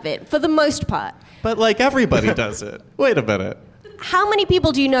get out of it, for the most part. But like everybody does it. Wait a minute. How many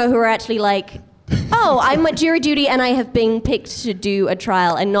people do you know who are actually like, oh, I'm at jury duty and I have been picked to do a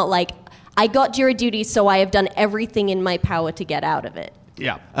trial, and not like, I got jury duty, so I have done everything in my power to get out of it.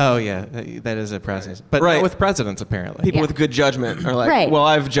 Yeah. Oh yeah, that is a process. But Right. not with presidents apparently. People Yeah. with good judgment are like, Right. well,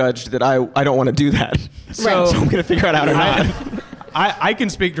 I've judged that I don't want to do that. So I'm going to figure out how to not. I can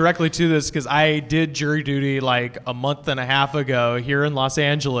speak directly to this because I did jury duty like a month and a half ago here in Los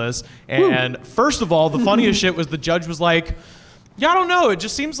Angeles. And first of all, the funniest shit was the judge was like, yeah, I don't know. It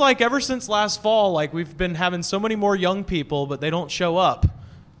just seems like ever since last fall, like we've been having so many more young people, but they don't show up.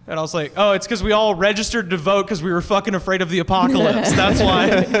 And I was like, oh, it's because we all registered to vote because we were fucking afraid of the apocalypse. That's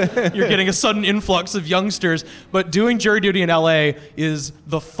why you're getting a sudden influx of youngsters. But doing jury duty in LA is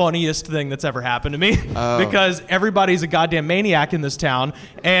the funniest thing that's ever happened to me because everybody's a goddamn maniac in this town.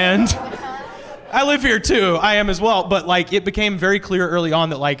 And I live here too. I am as well. But like, it became very clear early on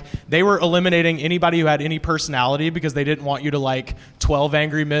that like they were eliminating anybody who had any personality because they didn't want you to like 12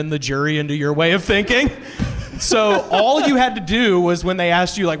 Angry Men the jury into your way of thinking. So all you had to do was when they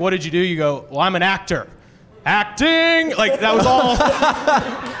asked you like, what did you do? You go, well, I'm an actor. Acting! Like that was all.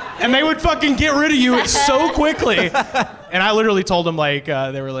 And they would fucking get rid of you so quickly. And I literally told them like,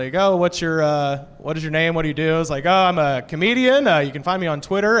 they were like, oh, what is your name? What do you do? I was like, oh, I'm a comedian. You can find me on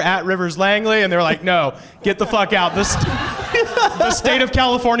Twitter @Rivers Langley. And they were like, no, get the fuck out. The state of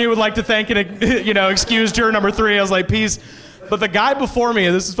California would like to thank and excuse juror number 3. I was like, peace. But the guy before me,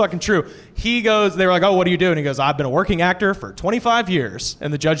 and this is fucking true, they were like, oh, what do you do? And he goes, I've been a working actor for 25 years.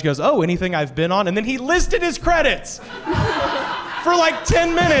 And the judge goes, oh, anything I've been on? And then he listed his credits for like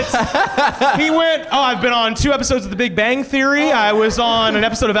 10 minutes. He went, oh, I've been on 2 episodes of The Big Bang Theory. I was on an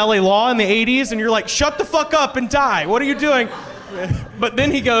episode of LA Law in the 80s. And you're like, shut the fuck up and die. What are you doing? But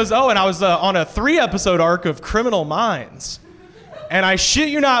then he goes, oh, and I was on a 3-episode arc of Criminal Minds. And I shit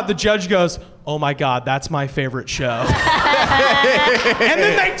you not, the judge goes, oh my God, that's my favorite show. And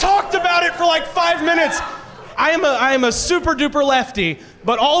then they talked about it for like 5 minutes. I am a super duper lefty,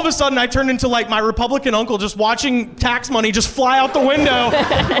 but all of a sudden I turned into like my Republican uncle just watching tax money just fly out the window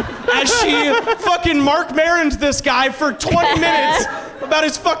as she fucking Mark Maroned this guy for 20 minutes about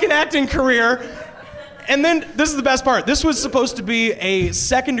his fucking acting career. And then this is the best part. This was supposed to be a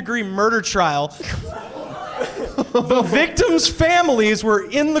 2nd-degree murder trial. The victims' families were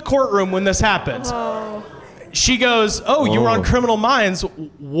in the courtroom when this happened. Oh. She goes, oh, you were on Criminal Minds.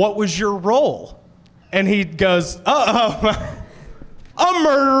 What was your role? And he goes, a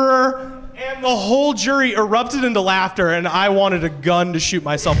murderer. And the whole jury erupted into laughter, and I wanted a gun to shoot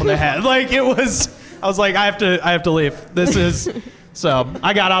myself in the head. Like, I was like, I have to leave. This is... So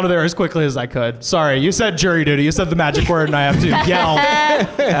I got out of there as quickly as I could. Sorry, you said jury duty. You said the magic word, and I have to yell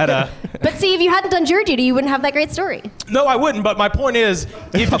at a... But see, if you hadn't done jury duty, you wouldn't have that great story. No, I wouldn't. But my point is,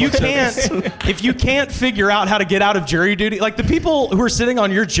 if you can't figure out how to get out of jury duty, like the people who are sitting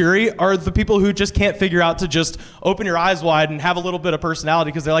on your jury are the people who just can't figure out to just open your eyes wide and have a little bit of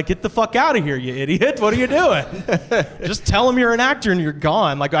personality because they're like, get the fuck out of here, you idiot. What are you doing? Just tell them you're an actor and you're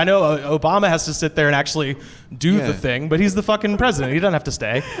gone. Like I know Obama has to sit there and actually do the thing, but he's the fucking president. He doesn't have to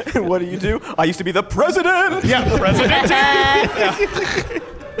stay. What do you do? I used to be the president. Yeah, president.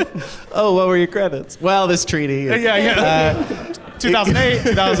 Oh, what were your credits? Well, this treaty. Yeah. 2008,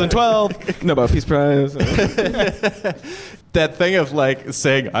 2012. Nobel Peace Prize. That thing of like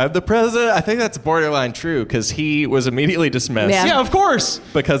saying, I'm the president, I think that's borderline true because he was immediately dismissed. Yeah, of course.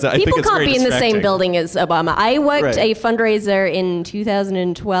 Because I think People it's can't very be in the same distracting. building as Obama. I worked Right. a fundraiser in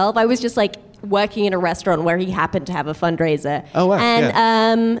 2012. I was just like working in a restaurant where he happened to have a fundraiser. Oh, wow.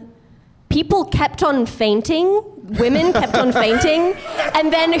 And people kept on fainting. Women kept on fainting.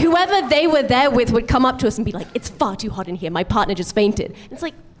 And then whoever they were there with would come up to us and be like, it's far too hot in here. My partner just fainted. It's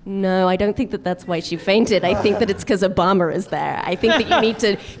like, no, I don't think that that's why she fainted. I think that it's because Obama is there. I think that you need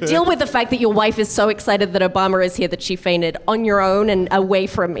to deal with the fact that your wife is so excited that Obama is here that she fainted on your own and away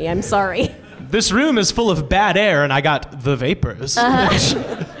from me. I'm sorry. This room is full of bad air, and I got the vapors.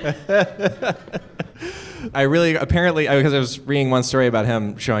 because I was reading one story about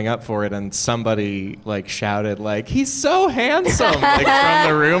him showing up for it, and somebody like shouted like, "He's so handsome!" like from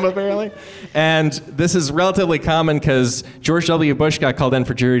the room apparently. And this is relatively common because George W. Bush got called in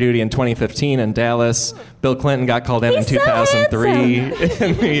for jury duty in 2015 in Dallas. Bill Clinton got called in 2003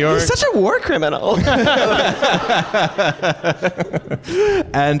 in New York. He's such a war criminal.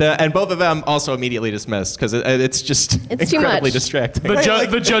 And both of them also immediately dismissed because it's just It's too incredibly much. distracting.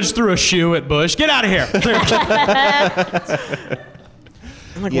 The judge threw a shoe at Bush. Get out of here.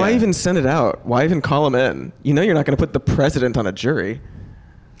 I'm like, Yeah. why even send it out? Why even call him in? You know you're not going to put the president on a jury.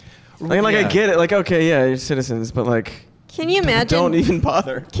 I Yeah. get it. Like, okay, yeah, you're citizens, but like, Can you imagine? don't even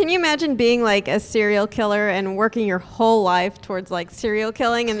bother. Can you imagine being like a serial killer and working your whole life towards like serial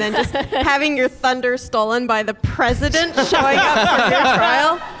killing and then just having your thunder stolen by the president showing up for your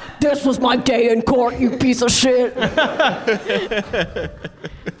trial? This was my day in court, you piece of shit.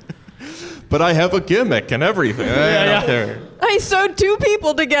 But I have a gimmick and everything. I don't care. I sewed two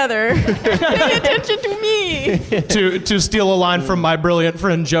people together. Pay attention to me. to steal a line from my brilliant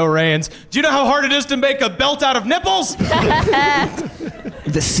friend Joe Raines. Do you know how hard it is to make a belt out of nipples?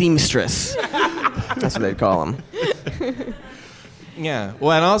 The seamstress. That's what they'd call him. Yeah.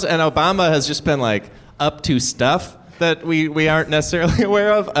 Well, and Obama has just been like up to stuff that we aren't necessarily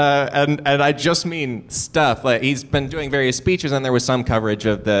aware of, and I just mean stuff. Like he's been doing various speeches, and there was some coverage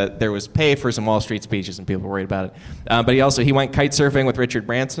of there was pay for some Wall Street speeches, and people were worried about it. But he went kite surfing with Richard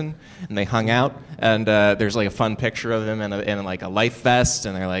Branson, and they hung out. And there's like a fun picture of him in like a life vest,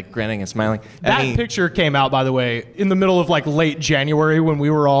 and they're like grinning and smiling. That picture came out, by the way, in the middle of like late January when we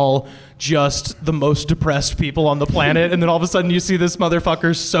were all just the most depressed people on the planet, and then all of a sudden you see this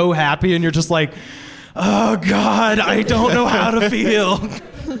motherfucker so happy, and you're just like, oh God, I don't know how to feel.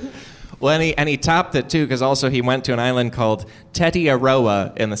 Well, and he topped it too, because also he went to an island called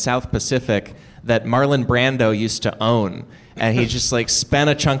Tetiaroa in the South Pacific that Marlon Brando used to own, and he just like spent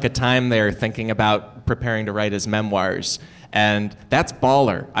a chunk of time there thinking about preparing to write his memoirs. And that's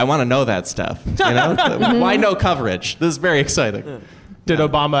baller. I want to know that stuff. You know, why no coverage? This is very exciting. Did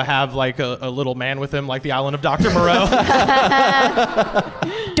Obama have like a little man with him, like the island of Dr. Moreau?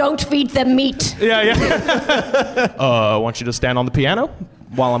 Don't feed them meat. Yeah. I want you to stand on the piano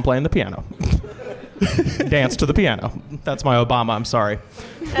while I'm playing the piano. Dance to the piano. That's my Obama, I'm sorry.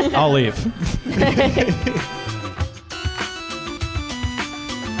 I'll leave.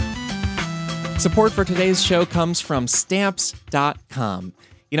 Support for today's show comes from Stamps.com.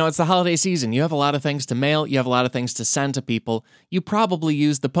 You know, it's the holiday season. You have a lot of things to mail. You have a lot of things to send to people. You probably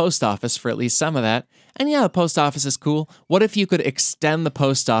use the post office for at least some of that. And yeah, the post office is cool. What if you could extend the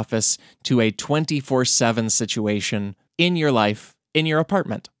post office to a 24/7 situation in your life, in your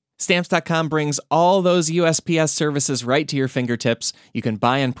apartment? Stamps.com brings all those USPS services right to your fingertips. You can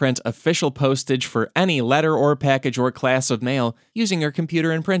buy and print official postage for any letter or package or class of mail using your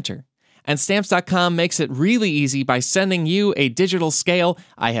computer and printer. And Stamps.com makes it really easy by sending you a digital scale.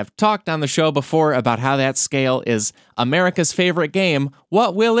 I have talked on the show before about how that scale is America's favorite game,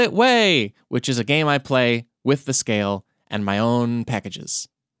 What Will It Weigh? Which is a game I play with the scale and my own packages.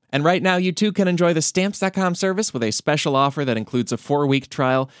 And right now, you too can enjoy the Stamps.com service with a special offer that includes a 4-week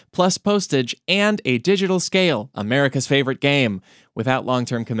trial, plus postage, and a digital scale, America's favorite game, without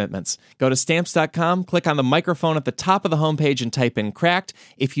long-term commitments. Go to Stamps.com, click on the microphone at the top of the homepage, and type in Cracked.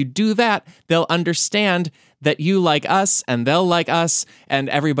 If you do that, they'll understand that you like us, and they'll like us, and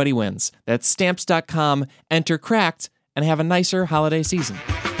everybody wins. That's Stamps.com, enter Cracked, and have a nicer holiday season.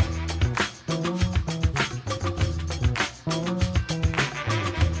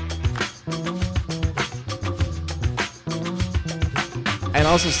 And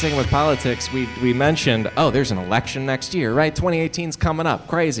also sticking with politics, we mentioned, there's an election next year, right? 2018's coming up,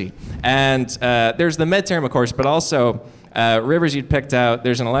 crazy. And there's the midterm, of course, but also, Rivers, you'd picked out,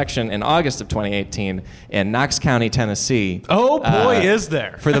 there's an election in August of 2018 in Knox County, Tennessee. Oh boy, is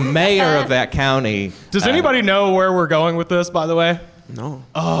there. For the mayor of that county. Does anybody know where we're going with this, by the way? No.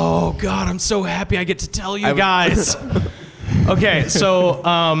 Oh God, I'm so happy I get to tell you guys. Okay, so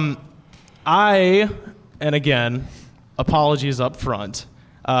and again, apologies up front.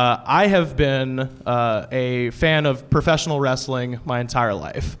 I have been a fan of professional wrestling my entire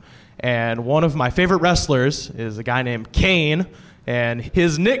life. And one of my favorite wrestlers is a guy named Kane. And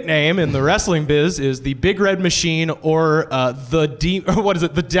his nickname in the wrestling biz is the Big Red Machine, or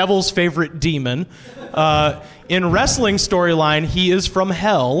the Devil's Favorite Demon. In wrestling storyline, he is from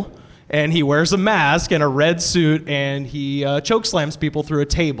hell, and he wears a mask and a red suit, and he chokeslams people through a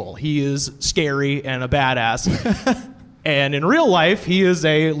table. He is scary and a badass. And in real life, he is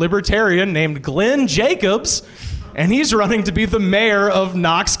a libertarian named Glenn Jacobs, and he's running to be the mayor of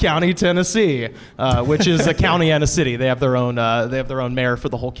Knox County, Tennessee, which is a county and a city. They have their own mayor for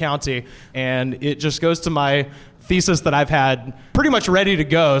the whole county, and it just goes to my thesis that I've had pretty much ready to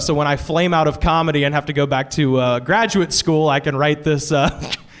go. So when I flame out of comedy and have to go back to graduate school, I can write this.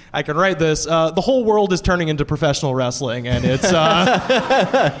 The whole world is turning into professional wrestling, and it's.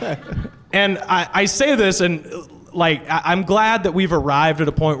 And I say this, and like I'm glad that we've arrived at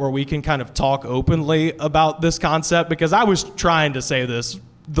a point where we can kind of talk openly about this concept, because I was trying to say this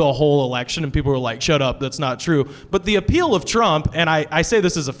the whole election and people were like, shut up, that's not true. But the appeal of Trump, and I say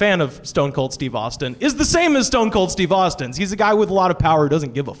this as a fan of Stone Cold Steve Austin, is the same as Stone Cold Steve Austin's. He's a guy with a lot of power who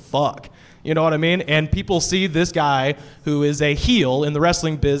doesn't give a fuck. You know what I mean? And people see this guy who is a heel in the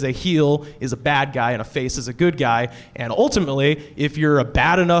wrestling biz. A heel is a bad guy and a face is a good guy. And ultimately, if you're a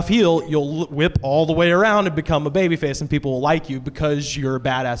bad enough heel, you'll whip all the way around and become a babyface, and people will like you because you're a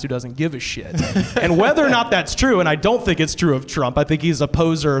badass who doesn't give a shit. And whether or not that's true, and I don't think it's true of Trump, I think he's a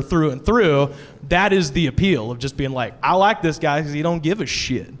poser through and through, that is the appeal of just being like, I like this guy because he don't give a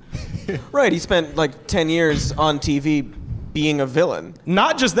shit. Right, he spent like 10 years on TV being a villain.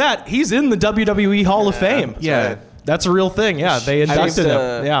 Not just that, he's in the WWE Hall of Fame. Yeah. Right. That's a real thing. Yeah, they inducted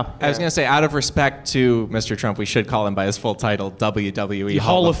him. Yeah. I was going to say, out of respect to Mr. Trump, we should call him by his full title, WWE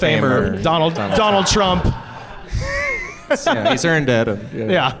Hall of Famer Donald Trump. Yeah, he's earned it.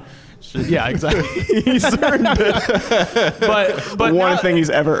 Yeah. Yeah, exactly. He's earned it. But one thing he's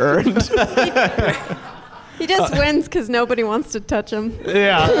ever earned. He just wins because nobody wants to touch him.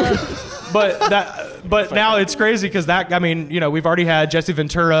 Yeah. But now it's crazy because we've already had Jesse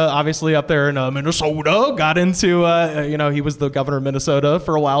Ventura, obviously up there in Minnesota, got into, he was the governor of Minnesota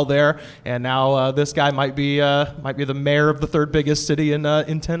for a while there, and now this guy might be the mayor of the third biggest city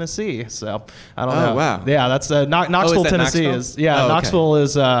in Tennessee. So I don't know. Oh wow. Yeah, that's Knoxville, is that Tennessee Knoxville? is. Yeah, Oh, okay. Knoxville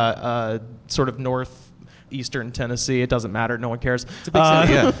is sort of northeastern Tennessee. It doesn't matter. No one cares. It's a big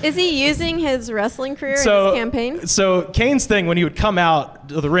city, yeah. Is he using his wrestling career in his campaign? So Kane's thing, when he would come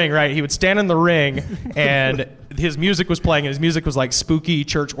out of the ring, right, he would stand in the ring and his music was playing, and his music was like spooky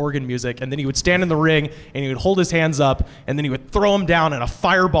church organ music, and then he would stand in the ring and he would hold his hands up and then he would throw them down and a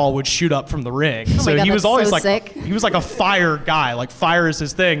fireball would shoot up from the ring. my God, he was that's always so like sick. he was like a fire guy, like fire is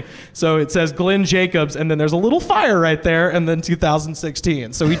his thing. So it says Glenn Jacobs and then there's a little fire right there and then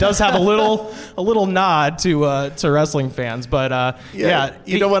 2016. So he does have a little nod to wrestling fans, but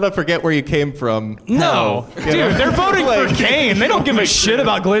You don't want to forget where you came from. no, dude, they're voting for Kane. They don't give a shit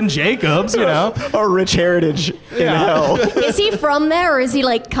about Glenn Jacobs, you know. Or rich heritage in hell. Is he from there, or is he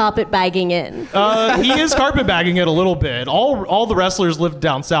like carpet bagging in? He is carpetbagging it a little bit. All the wrestlers live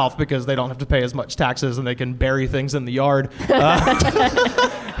down south because they don't have to pay as much taxes and they can bury things in the yard.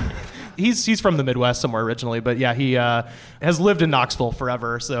 He's from the Midwest somewhere originally, but yeah, he has lived in Knoxville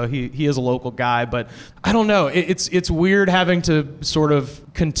forever, so he is a local guy. But I don't know. It's weird having to sort of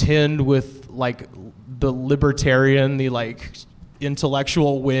contend with like the libertarian, the like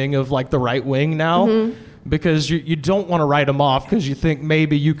intellectual wing of like the right wing now. Mm-hmm. Because you don't want to write them off because you think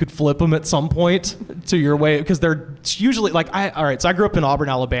maybe you could flip them at some point to your way, because they're usually like so I grew up in Auburn,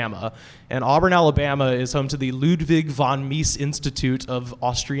 Alabama, and Auburn, Alabama is home to the Ludwig von Mises Institute of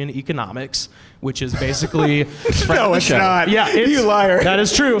Austrian Economics, which is basically No, it's not. Yeah, You liar. That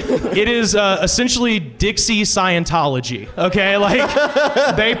is true. It is essentially Dixie Scientology. Okay,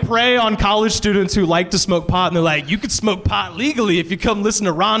 like they prey on college students who like to smoke pot, and they're like, you could smoke pot legally if you come listen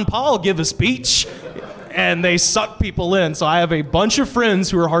to Ron Paul give a speech. And they suck people in. So I have a bunch of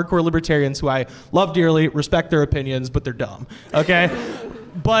friends who are hardcore libertarians who I love dearly, respect their opinions, but they're dumb. Okay?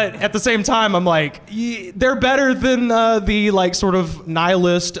 But at the same time, I'm like, they're better than the like sort of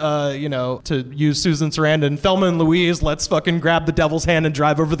nihilist, to use Susan Sarandon, Thelma and Louise, let's fucking grab the devil's hand and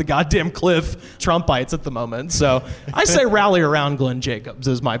drive over the goddamn cliff Trumpites at the moment. So I say rally around Glenn Jacobs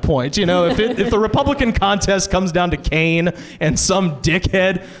is my point. You know, if the Republican contest comes down to Kane and some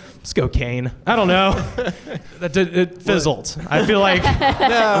dickhead, let's go Kane. I don't know. It fizzled. I feel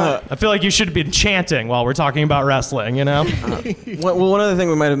like you should have been chanting while we're talking about wrestling, you know? Well, one other thing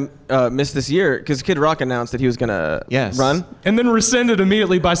we might have missed this year, because Kid Rock announced that he was going to run. And then rescinded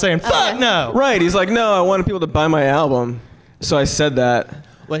immediately by saying, fuck no. Right. He's like, no, I wanted people to buy my album. So I said that.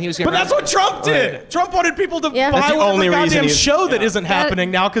 When he was But that's what Trump did. Right. Trump wanted people to Yeah. buy That's the whatever only reason goddamn he's- show that isn't happening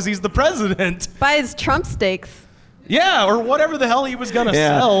now because he's the president. Buys Trump steaks. Yeah, or whatever the hell he was going to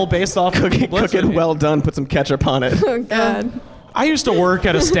sell based off of Cook it publicity. well done. Put some ketchup on it. Oh, God. I used to work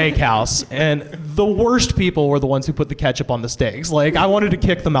at a steakhouse, and the worst people were the ones who put the ketchup on the steaks. Like, I wanted to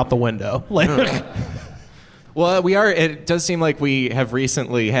kick them out the window. Like, Well, it does seem like we have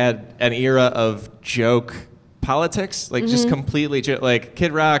recently had an era of joke politics, like just completely, like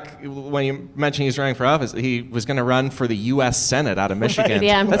Kid Rock, when you mentioned he was running for office, he was going to run for the U.S. Senate out of Michigan.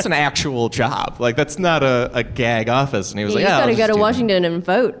 Yeah. That's an actual job. Like that's not a gag office. And he was like, you yeah, got to I'll go just to do that. Washington and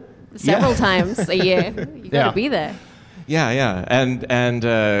vote several times a year. You got to Yeah. be there. Yeah. And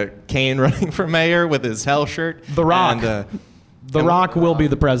Kane running for mayor with his hell shirt. The Rock. And, The Rock will be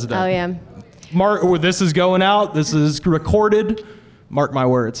the president. Oh yeah. Mark, this is going out. This is recorded. Mark my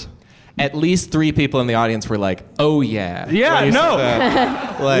words. At least 3 people in the audience were like, "Oh yeah." Yeah, When he no. said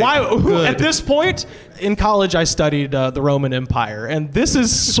that. Like, Why? good. At this point in college, I studied the Roman Empire, and this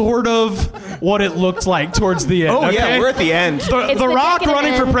is sort of what it looked like towards the end. Oh, yeah, okay? we're at the end. The It's the Rock decadent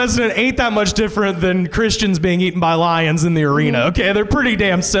running for end. president ain't that much different than Christians being eaten by lions in the arena. Okay, they're pretty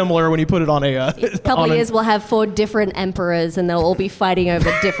damn similar when you put it on a. A couple of years, we'll have 4 different emperors, and they'll all be fighting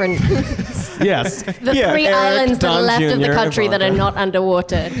over different. Yes. the Yeah, 3 Eric, islands to the Don left of the Jr., country that are Ivanka. not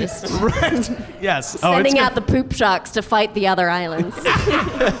underwater, just Yes. sending it's out the poop sharks to fight the other islands.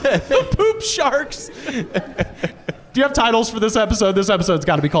 the poop sharks. Do you have titles for this episode? This episode's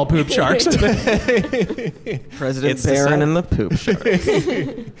got to be called Poop Sharks. President It's Barron decided. and the poop shark.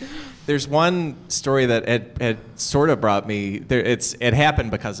 There's one story that it sort of brought me. It happened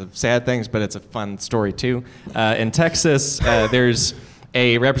because of sad things, but it's a fun story too. In Texas, there's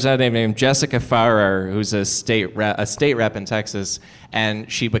a representative named Jessica Farrar, who's a state rep in Texas, and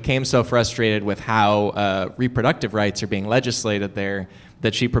she became so frustrated with how reproductive rights are being legislated there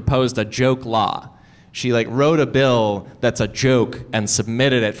that she proposed a joke law. She wrote a bill that's a joke and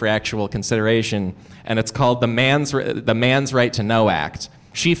submitted it for actual consideration, and it's called the Man's Right to Know Act.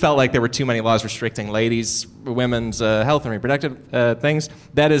 She felt like there were too many laws restricting women's health and reproductive things.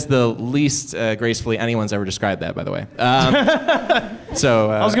 That is the least gracefully anyone's ever described that, by the way.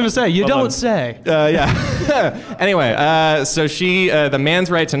 So I was going to say, you hold don't on. say. Yeah. Anyway, so the Man's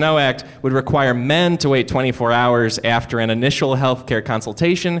Right to Know Act would require men to wait 24 hours after an initial health care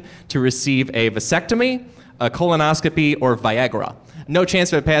consultation to receive a vasectomy, a colonoscopy, or Viagra. No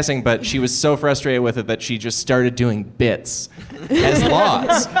chance of it passing, but she was so frustrated with it that she just started doing bits as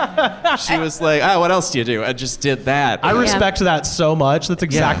laws. She was like, "Oh, what else do you do?" I just did that. I respect that so much. That's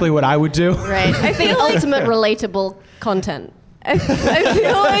exactly what I would do. Right. I think ultimate relatable content. I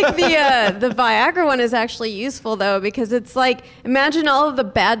feel like the Viagra one is actually useful though, because it's like, imagine all of the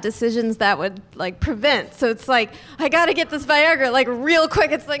bad decisions that would prevent. So it's like, I got to get this Viagra real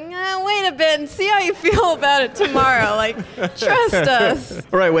quick. It's like, nah, wait a bit and see how you feel about it tomorrow. Trust us.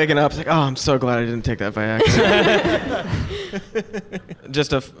 Right, waking up, it's like, oh, I'm so glad I didn't take that Viagra.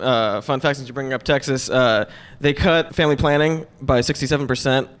 Just a fun fact, since you're bringing up Texas, they cut family planning by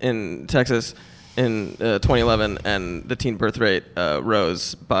 67% in Texas in 2011, and the teen birth rate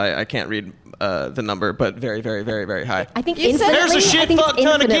rose by, I can't read the number, but very, very, very, very high. I think You said- infinitely. There's a shit I think fuck it's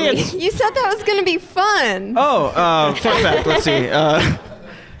ton of infinitely. kids. You said that was going to be fun. Oh, fun fact, let's see.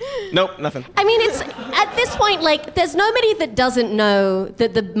 Nope, nothing. I mean, it's at this point, there's nobody that doesn't know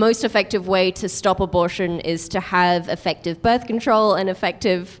that the most effective way to stop abortion is to have effective birth control and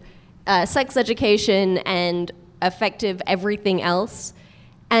effective sex education and effective everything else.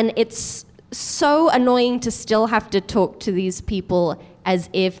 And it's so annoying to still have to talk to these people as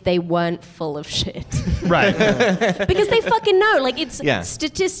if they weren't full of shit. Right. Because they fucking know. It's Yeah.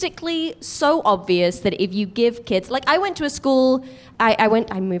 statistically so obvious that if you give kids... I went to a school...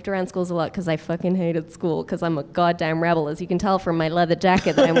 I moved around schools a lot because I fucking hated school because I'm a goddamn rebel, as you can tell from my leather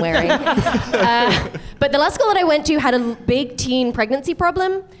jacket that I'm wearing. But the last school that I went to had a big teen pregnancy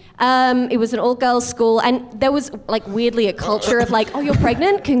problem. It was an all-girls school, and there was, weirdly a culture of, oh, you're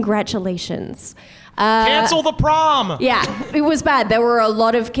pregnant? Congratulations. Cancel the prom. Yeah, it was bad. There were a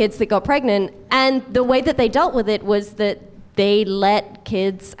lot of kids that got pregnant, and the way that they dealt with it was that they let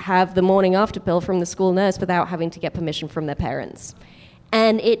kids have the morning after pill from the school nurse without having to get permission from their parents.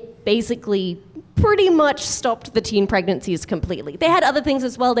 And it basically pretty much stopped the teen pregnancies completely. They had other things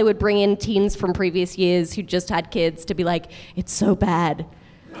as well. They would bring in teens from previous years who just had kids to be like, it's so bad.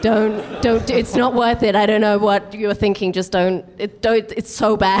 Don't, it's not worth it. I don't know what you're thinking. Just don't, it's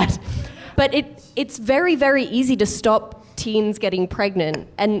so bad. But it's very, very easy to stop teens getting pregnant.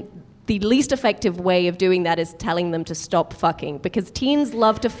 And the least effective way of doing that is telling them to stop fucking, because teens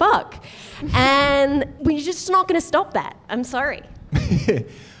love to fuck. And we're just not going to stop that. I'm sorry.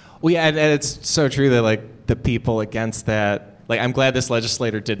 Well, yeah, and it's so true that the people against that, I'm glad this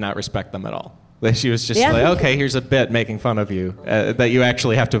legislator did not respect them at all. She was just okay, here's a bit making fun of you that you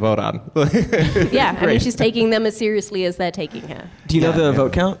actually have to vote on. Yeah, I mean, Great. she's taking them as seriously as they're taking her. Do you know the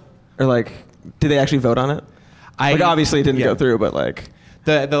vote count? Or did they actually vote on it? Obviously it didn't go through, but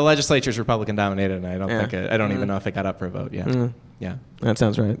the legislature's Republican dominated, and I don't Yeah. don't even know if it got up for a vote. Yeah, yeah. that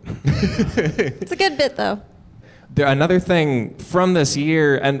sounds right. It's a good bit, though. Another thing from this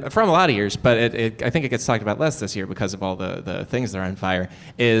year, and from a lot of years, but I think it gets talked about less this year because of all the things that are on fire,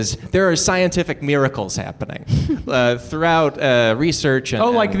 is there are scientific miracles happening throughout research. And,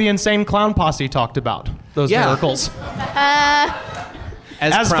 like the Insane Clown Posse talked about, those miracles.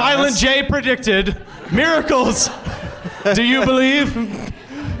 As Violent J predicted, miracles. Do you believe?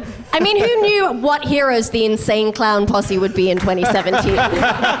 I mean, who knew what heroes the Insane Clown Posse would be in 2017?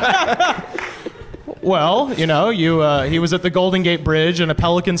 Well, he was at the Golden Gate Bridge and a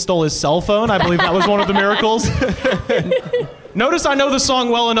pelican stole his cell phone. I believe that was one of the miracles. Notice I know the song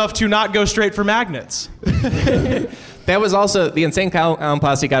well enough to not go straight for magnets. That was also, the Insane Clown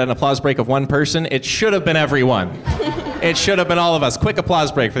Posse got an applause break of one person. It should have been everyone. It should have been all of us. Quick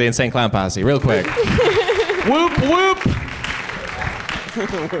applause break for the Insane Clown Posse, real quick. Whoop, whoop.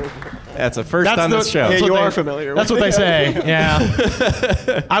 That's a first on this show. Yeah, you are familiar with That's what they say, yeah.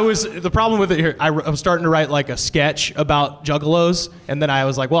 The problem with it here, I was starting to write like a sketch about juggalos, and then I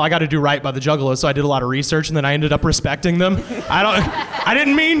was like, well, I got to do right by the juggalos, so I did a lot of research, and then I ended up respecting them. I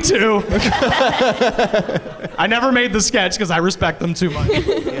didn't mean to. I never made the sketch because I respect them too much.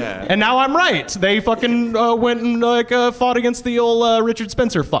 Yeah. And now I'm right. They fucking went and fought against the old Richard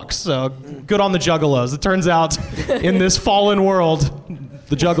Spencer fucks, so good on the juggalos. It turns out in this fallen world,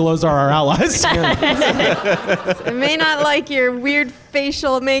 the juggalos are our allies. I may not like your weird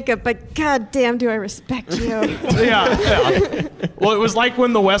facial makeup, but goddamn, do I respect you. Yeah. Well, it was like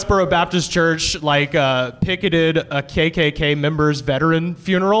when the Westboro Baptist Church picketed a KKK member's veteran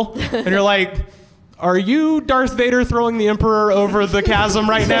funeral, and you're like, are you Darth Vader throwing the Emperor over the chasm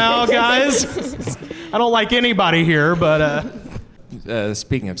right now, guys? I don't like anybody here, but...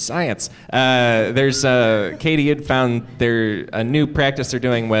 Speaking of science, there's Katie had found a new practice they're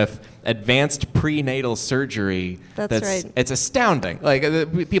doing with advanced prenatal surgery. That's right. It's astounding.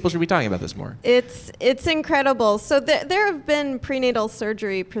 People should be talking about this more. It's incredible. So there have been prenatal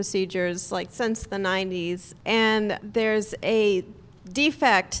surgery procedures since the 90s, and there's a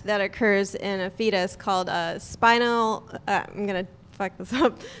defect that occurs in a fetus called spinal. I'm gonna fuck this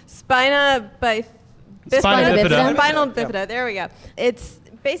up. Spinal bifida. There we go. It's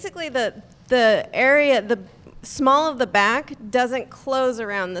basically the area, the small of the back doesn't close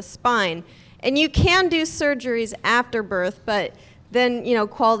around the spine. And you can do surgeries after birth, but then,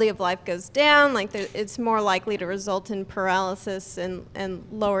 quality of life goes down. It's more likely to result in paralysis and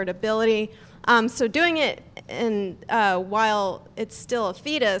lowered ability. So doing it while it's still a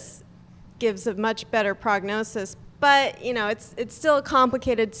fetus gives a much better prognosis. But, it's still a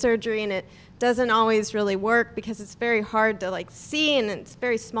complicated surgery, and it doesn't always really work because it's very hard to see, and it's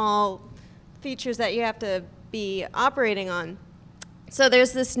very small features that you have to be operating on. So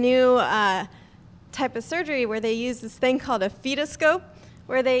there's this new type of surgery where they use this thing called a fetoscope,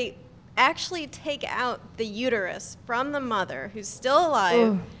 where they actually take out the uterus from the mother who's still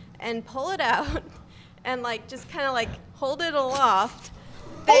alive and pull it out and just kind of hold it aloft.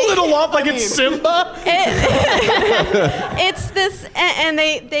 Hold it aloft like it's Simba? It's this, and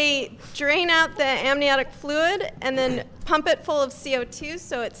they drain out the amniotic fluid and then pump it full of CO2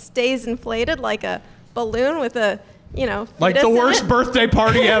 so it stays inflated like a balloon with a, like the worst birthday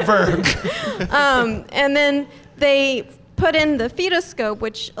party ever. And then they put in the fetoscope,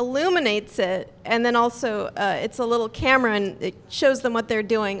 which illuminates it, and then also it's a little camera, and it shows them what they're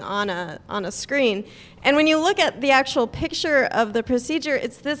doing on a screen. And when you look at the actual picture of the procedure,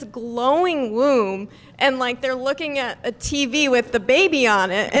 it's this glowing womb, and they're looking at a TV with the baby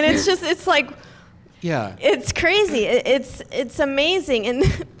on it, and it's yeah, it's crazy. It's amazing,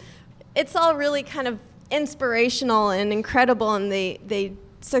 and it's all really kind of inspirational and incredible, and they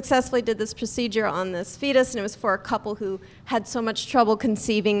successfully did this procedure on this fetus, and it was for a couple who had so much trouble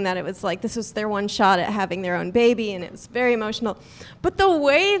conceiving that it was this was their one shot at having their own baby, and it was very emotional. But the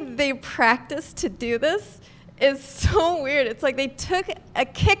way they practiced to do this is so weird. It's they took a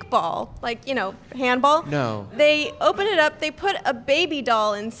kickball, handball. No. They opened it up, they put a baby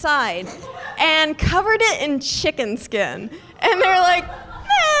doll inside, and covered it in chicken skin. And they're like,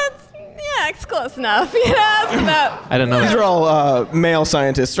 it's close enough. It's about. I don't know. These are all male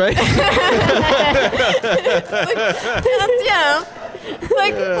scientists, right? Well,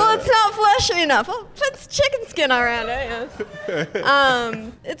 it's not fleshy enough. Well, put chicken skin around it.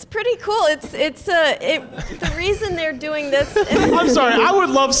 It's pretty cool. The reason they're doing this. I'm sorry. I would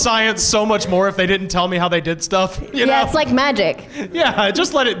love science so much more if they didn't tell me how they did stuff. It's like magic. Yeah,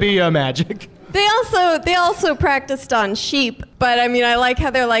 just let it be magic. They also practiced on sheep, but I mean, I like how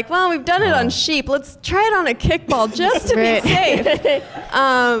they're like, well, we've done it on sheep. Let's try it on a kickball just to be safe.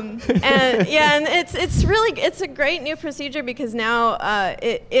 And it's a great new procedure because now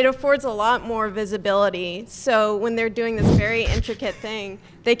it affords a lot more visibility. So when they're doing this very intricate thing,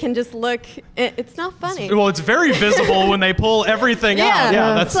 they can just look. It's not funny. Well, it's very visible when they pull everything out.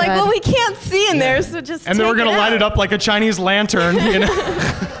 Yeah, it's like, well, we can't see in there, so just. And then we're gonna light it up like a Chinese lantern. You know.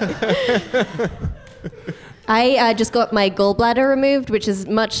 I just got my gallbladder removed, which is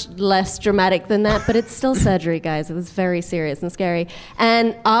much less dramatic than that, but it's still surgery, guys. It was very serious and scary.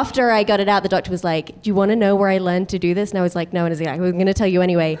 And after I got it out, the doctor was like, do you want to know where I learned to do this? And I was like, no. And he's like, I'm going to tell you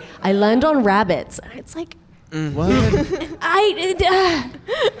anyway. I learned on rabbits. And it's like, what? I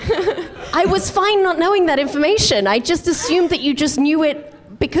was fine not knowing that information. I just assumed that you just knew it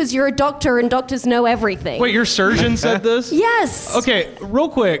because you're a doctor and doctors know everything. Wait, your surgeon said this? Yes. Okay, real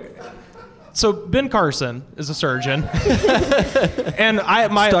quick. So Ben Carson is a surgeon, and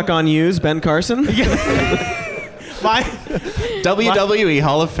Stuck on U's, Ben Carson. WWE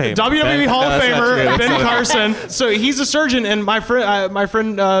Hall of Fame. WWE Hall of Famer Ben Carson. So he's a surgeon, and my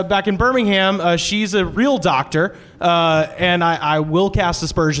friend back in Birmingham, she's a real doctor, and I will cast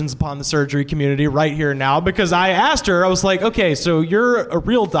aspersions upon the surgery community right here now because I asked her, I was like, okay, so you're a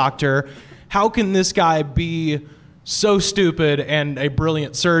real doctor, how can this guy be so stupid and a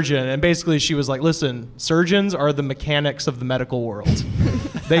brilliant surgeon? And basically she was like, listen, surgeons are the mechanics of the medical world.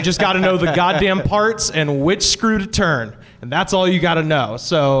 They just got to know the goddamn parts and which screw to turn. And that's all you got to know.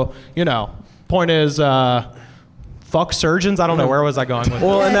 So, point is, fuck surgeons. I don't know. Where was I going with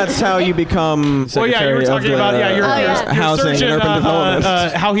Well, and that's how you become secretary you were talking about your housing surgeon, and urban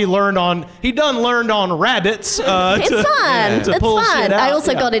development. how he learned on rabbits. It's fun. It's pull fun. shit out. I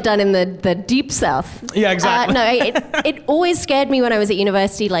also got it done in the deep south. Yeah, exactly. It always scared me when I was at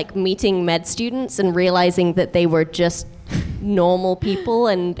university, like meeting med students and realizing that they were just normal people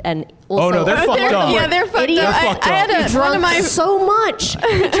and also. Oh no, they're fucked up. Yeah, they're fucked Idiots. up. They're fucked I had up. a one of my so much.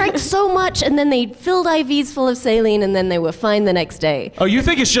 They drank so much, and then they filled IVs full of saline, and then they were fine the next day. Oh, you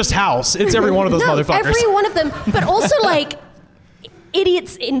think it's just House? It's every one of those motherfuckers. Every one of them, but also like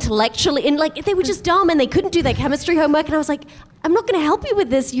idiots intellectually, and like they were just dumb and they couldn't do their chemistry homework. And I was like, I'm not going to help you with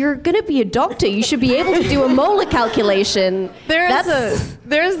this. You're going to be a doctor. You should be able to do a molar calculation. There's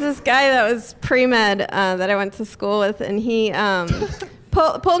this guy that was pre-med that I went to school with, and he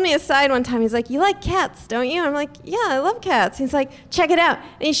pulled me aside one time. He's like, you like cats, don't you? I'm like, yeah, I love cats. He's like, check it out.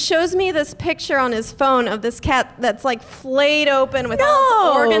 And he shows me this picture on his phone of this cat that's like flayed open with all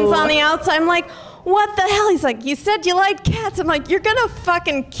its organs on the outside. I'm like, what the hell? He's like, you said you like cats. I'm like, you're gonna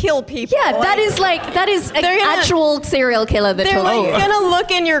fucking kill people. Yeah, that is an actual serial killer that They're told like you. gonna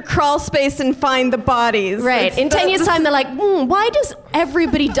look in your crawl space and find the bodies. Right. In 10 years' time, they're like, why does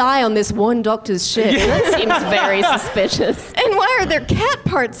everybody die on this one doctor's ship? Yeah. That seems very suspicious. And why are there cat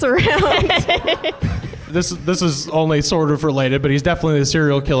parts around? This is only sort of related, but he's definitely the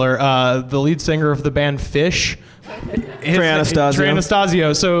serial killer. The lead singer of the band Fish. Trey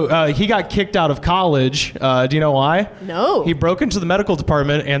Anastasio. So he got kicked out of college. Do you know why? No. He broke into the medical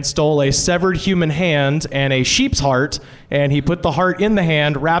department and stole a severed human hand and a sheep's heart, and he put the heart in the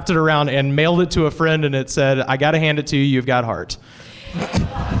hand, wrapped it around, and mailed it to a friend, and it said, I gotta hand it to you, you've got heart.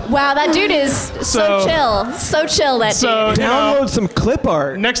 Wow, that dude is so chill. So chill, that dude. Download some clip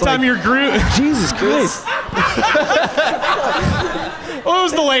art. Next time you're Jesus Christ. Well, it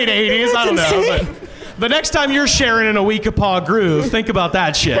was the late 80s. I don't know. But the next time you're sharing in a Weekapaw groove, think about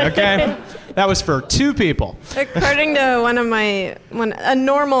that shit, okay? That was for 2 people. According to a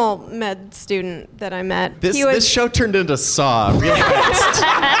normal med student that I met, This show turned into Saw real fast.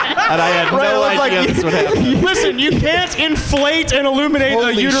 And I had no idea this would happen. Listen, you can't inflate and illuminate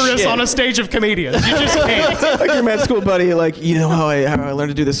a uterus shit. on a stage of comedians. You just can't. Like your med school buddy, like, you know how I learned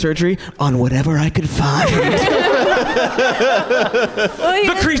to do the surgery? On whatever I could find.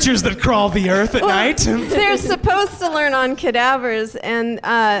 The creatures that crawl the earth at night. They're supposed to learn on cadavers, and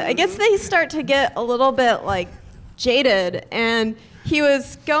I guess they start to get a little bit like jaded, and he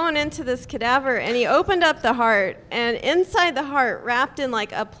was going into this cadaver and he opened up the heart, and inside the heart, wrapped in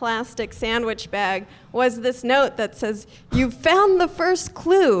like a plastic sandwich bag, was this note that says, "You found the first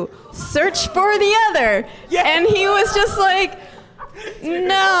clue, search for the other." Yeah. And he was just like,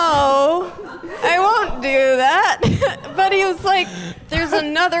 no, I won't do that. But he was like, there's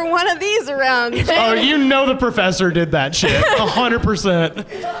another one of these around. Oh, you know the professor did that shit.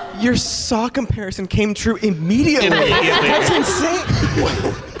 100%. Your Saw comparison came true immediately. That's insane.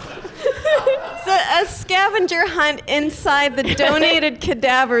 So a scavenger hunt inside the donated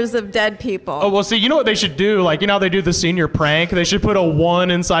cadavers of dead people. Oh, well, see, you know what they should do? Like, you know how they do the senior prank? They should put a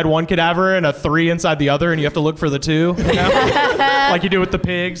 1 inside one cadaver and a 3 inside the other, and you have to look for the 2. You know? Like you do with the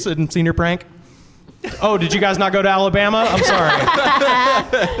pigs in senior prank. Oh, did you guys not go to Alabama? I'm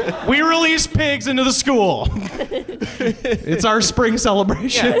sorry. We release pigs into the school. It's our spring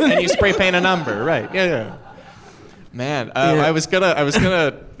celebration. Yeah, and you spray paint a number, right? Yeah. Man, I was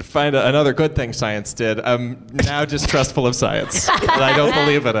gonna find another good thing science did. I'm now distrustful of science, and I don't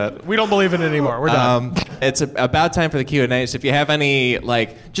believe in it. We don't believe in it anymore. We're done. It's about time for the Q&A. So if you have any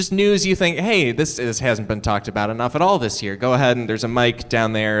just news you think, hey, this hasn't been talked about enough at all this year, go ahead and there's a mic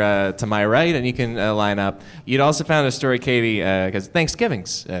down there to my right, and you can line up. You'd also found a story, Katie, because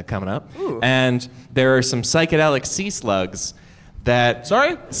Thanksgiving's coming up, and there are some psychedelic sea slugs that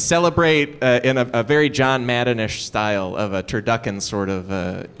celebrate in a very John Madden-ish style of a turducken sort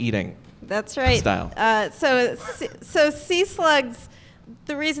of eating. That's right. Style. So sea slugs,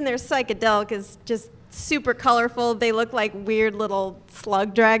 the reason they're psychedelic is just super colorful. They look like weird little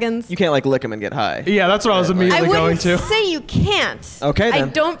slug dragons. You can't lick them and get high. Yeah, that's what I was immediately going to. I wouldn't say you can't. Okay, then.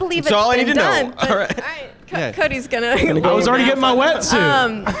 I don't believe That's it's all I been need to know. done. All right. Cody's gonna. I was already getting my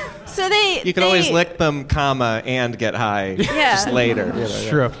wetsuit. So you can always lick them, and get high just later.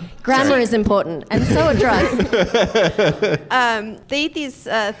 True. Grammar is important, and so are drugs. They eat these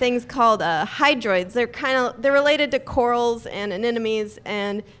things called hydroids. They're related to corals and anemones,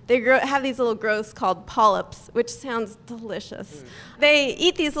 and they have these little growths called polyps, which sounds delicious. They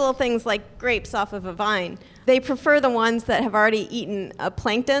eat these little things like grapes off of a vine. They prefer the ones that have already eaten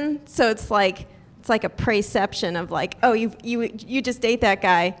plankton, so it's like a preception of you just ate that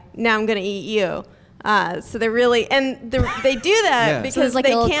guy, now I'm gonna eat you. So they're really, they do that because so there's like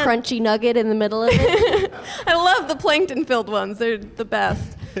they a little can't. crunchy nugget in the middle of it. I love the plankton-filled ones. They're the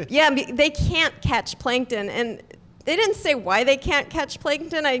best. Yeah, they can't catch plankton, and they didn't say why they can't catch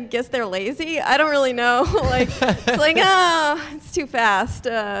plankton. I guess they're lazy. I don't really know. It's too fast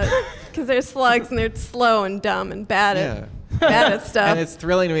because they're slugs and they're slow and dumb and bad at stuff. And it's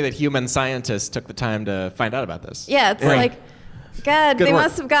thrilling to me that human scientists took the time to find out about this. Yeah, it's God, Good they work.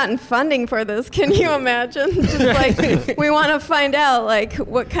 must have gotten funding for this. Can you imagine? Just we want to find out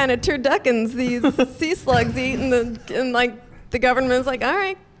what kind of turduckens these sea slugs eat, and the government's like, all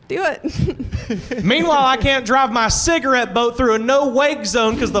right, do it. Meanwhile, I can't drive my cigarette boat through a no-wake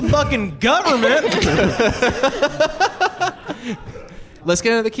zone because the fucking government. Let's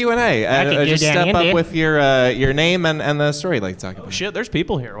get into the Q&A. Just step up with your name and the story you'd like to talk about. Shit, there's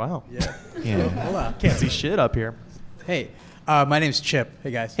people here. Wow. Yeah. Hola. Can't see shit up here. Hey, my name's Chip.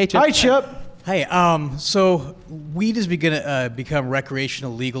 Hey, guys. Hey, Chip. Hi, Chip. Hey, so weed is going to become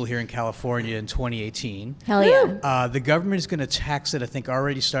recreational legal here in California in 2018. Hell yeah. The government is going to tax it, I think,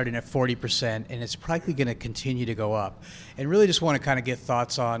 already starting at 40%, and it's probably going to continue to go up. And really just want to kind of get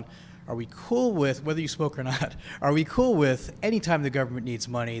thoughts on, are we cool with, whether you smoke or not, are we cool with anytime the government needs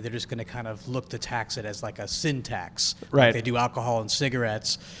money, they're just going to kind of look to tax it as like a sin tax? Right. Like they do alcohol and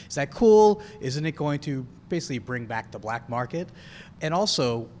cigarettes. Is that cool? Isn't it going to basically bring back the black market? And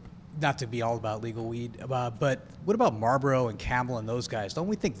also, not to be all about legal weed, but what about Marlboro and Camel and those guys? Don't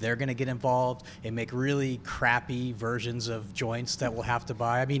we think they're going to get involved and make really crappy versions of joints that we'll have to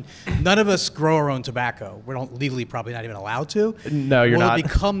buy? I mean, none of us grow our own tobacco. We don't legally, probably not even allowed to. No, you're not. Will it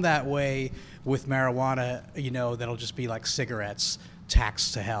become that way with marijuana, that'll just be like cigarettes,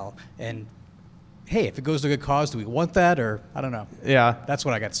 taxed to hell? And hey, if it goes to a good cause, do we want that? Or I don't know. Yeah. That's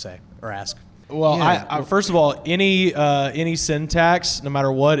what I got to say or ask. Well, I first of all, any sin tax, no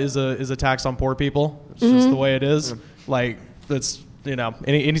matter what, is a tax on poor people. It's just the way it is. Like that's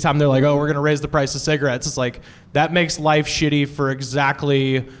anytime they're like, oh, we're gonna raise the price of cigarettes, it's like that makes life shitty for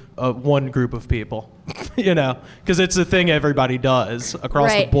exactly one group of people. Because it's a thing everybody does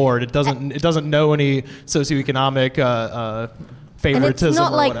across the board. It doesn't know any socioeconomic. And it's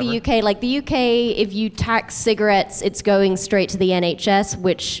not or like whatever. the UK. Like the UK, if you tax cigarettes, it's going straight to the NHS,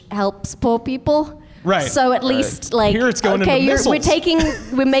 which helps poor people. Right. So at least here it's going into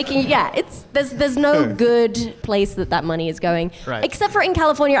missiles. we're making there's no good place that money is going. Right. Except for in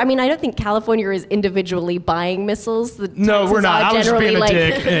California. I mean, I don't think California is individually buying missiles. No, we're not. I was just being a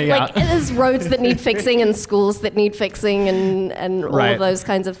dick. Yeah. There's roads that need fixing and schools that need fixing and all of those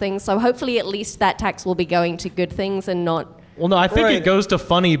kinds of things. So hopefully at least that tax will be going to good things and not. Well, no, I think it goes to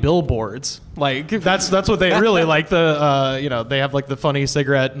funny billboards. Like that's what they really like. They have like the funny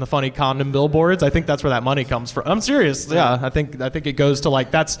cigarette and the funny condom billboards. I think that's where that money comes from. I'm serious. Yeah, I think it goes to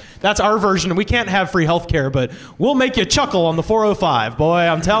like that's our version. We can't have free healthcare, but we'll make you chuckle on the 405, boy.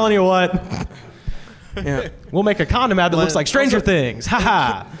 I'm telling you what. Yeah. We'll make a condom ad that looks like Stranger Things. Ha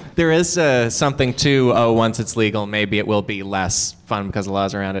ha. There is something to, once it's legal, maybe it will be less fun because of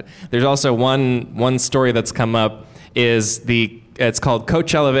laws around it. There's also one story that's come up it's called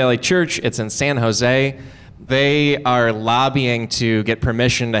Coachella Valley Church. It's in San Jose. They are lobbying to get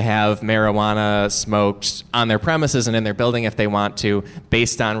permission to have marijuana smoked on their premises and in their building if they want to,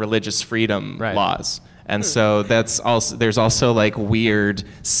 based on religious freedom laws. And so there's also like weird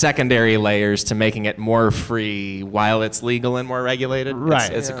secondary layers to making it more free while it's legal and more regulated. Right.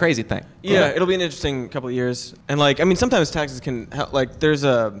 It's a crazy thing. Yeah, it'll be an interesting couple of years. And like, I mean, sometimes taxes can help. Like, there's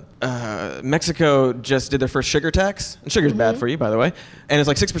Mexico just did their first sugar tax. And sugar's bad for you, by the way. And it's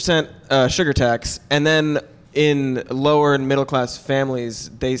like 6% sugar tax. And then in lower and middle class families,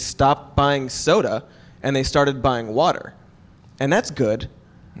 they stopped buying soda and they started buying water. And that's good.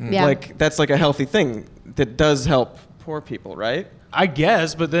 Yeah. Like, that's like a healthy thing that does help poor people, right? I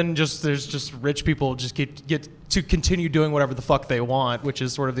guess, but then there's just rich people just get to continue doing whatever the fuck they want, which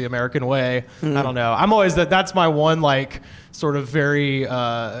is sort of the American way. I don't know. I'm always that's my one like sort of very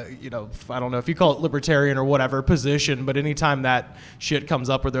I don't know if you call it libertarian or whatever position, but anytime that shit comes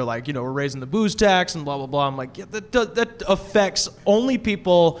up where they're like, we're raising the booze tax and blah blah blah, I'm like, yeah, that affects only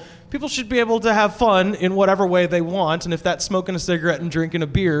people. People should be able to have fun in whatever way they want, and if that's smoking a cigarette and drinking a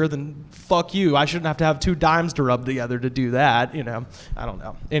beer, then fuck you. I shouldn't have to have 2 dimes to rub together to do that, I don't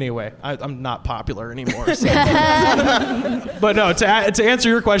know. Anyway, I'm not popular anymore. So. But no, to answer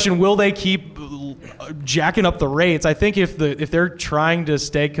your question, will they keep jacking up the rates? I think if they're trying to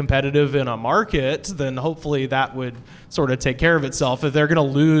stay competitive in a market, then hopefully that would sort of take care of itself. If they're going to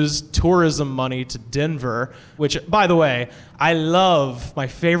lose tourism money to Denver, which, by the way, I love. My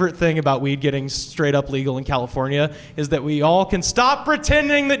favorite thing about weed getting straight up legal in California is that we all can stop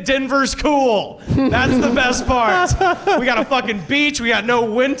pretending that Denver's cool. That's the best part. We got a fucking beach. We got no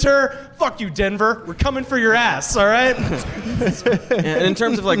winter. Fuck you, Denver. We're coming for your ass, all right? And in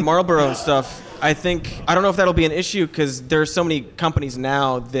terms of like Marlboro and stuff, I don't know if that'll be an issue because there's so many companies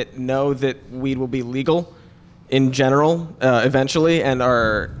now that know that weed will be legal in general eventually and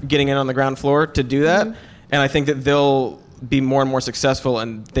are getting in on the ground floor to do that. And I think that they'll be more and more successful,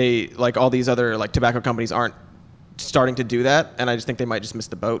 and they, like all these other like tobacco companies, aren't starting to do that, and I just think they might just miss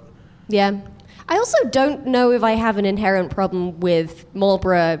the boat. Yeah. I also don't know if I have an inherent problem with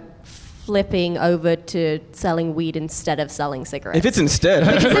Marlboro flipping over to selling weed instead of selling cigarettes. If it's instead,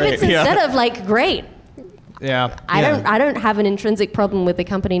 because if it's instead of, like, great. Yeah. I don't have an intrinsic problem with the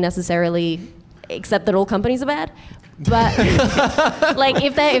company necessarily, except that all companies are bad. But like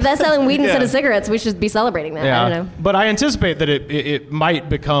if they're selling weed instead of cigarettes, we should be celebrating that. I don't know. But I anticipate that it might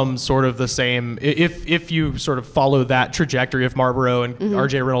become sort of the same if you sort of follow that trajectory. If Marlboro and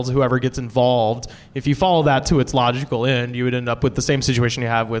RJ Reynolds, whoever gets involved, if you follow that to its logical end, you would end up with the same situation you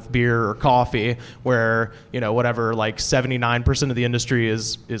have with beer or coffee, where whatever, like 79% of the industry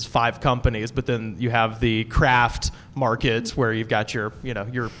is 5 companies, but then you have the craft markets where you've got your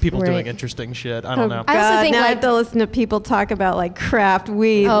people doing interesting shit. I don't know. I also think now I like have to listen to people talk about like craft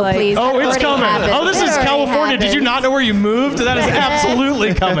weed. Oh, like, please. Oh, it's coming. Happened. Oh, this is California. Did you not know where you moved? That is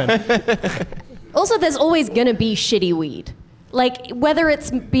absolutely coming. Also, there's always going to be shitty weed. Like, whether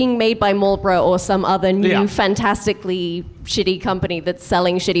it's being made by Marlboro or some other new fantastically shitty company that's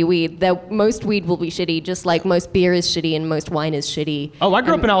selling shitty weed, most weed will be shitty, just like most beer is shitty and most wine is shitty. Oh, I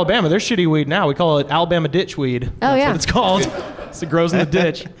grew up in Alabama. There's shitty weed now. We call it Alabama ditch weed. That's yeah. what it's called. It grows in the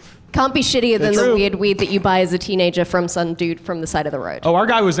ditch. Can't be shittier than True. the weird weed that you buy as a teenager from some dude from the side of the road. Oh, our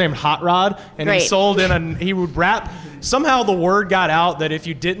guy was named Hot Rod, and he Great. sold he would wrap. Somehow the word got out that if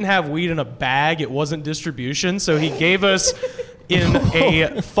you didn't have weed in a bag, it wasn't distribution. So he gave us in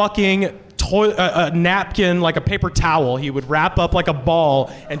a fucking a napkin, like a paper towel. He would wrap up like a ball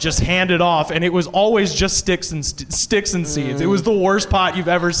and just hand it off, and it was always just sticks and seeds. It was the worst pot you've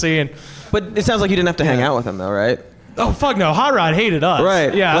ever seen. But it sounds like you didn't have to hang out with him, though, right? Oh, fuck no. Hot Rod hated us.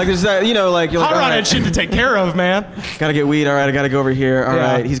 Right. Yeah. Like, there's that, like, you're Hot like, Rod all had right, shit to take care of, man. gotta get weed. All right, I gotta go over here. All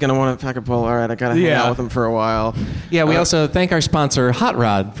Yeah. right, he's gonna want to pack a bowl. All right, I gotta hang out with him for a while. Yeah, we also thank our sponsor, Hot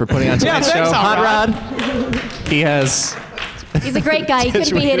Rod, for putting on tonight's thanks, show. Hot Rod. He has. He's a great guy. He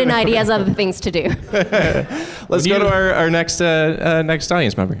couldn't be here tonight. He has other things to do. Let's go to our next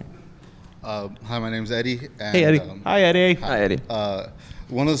audience member. Hi, my name's Eddie. And, Hey, Eddie. Hi, Eddie. Hi, Eddie.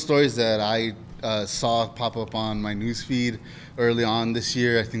 One of the stories that I saw pop up on my newsfeed early on this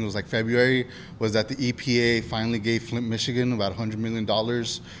year, I think it was like February, was that the EPA finally gave Flint, Michigan about $100 million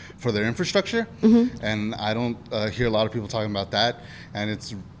for their infrastructure. And I don't hear a lot of people talking about that. And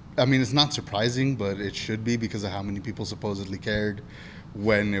it's not surprising, but it should be because of how many people supposedly cared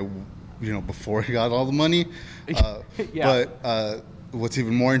when it, before he got all the money. Yeah. But what's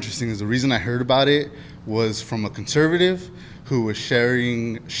even more interesting is the reason I heard about it was from a conservative who was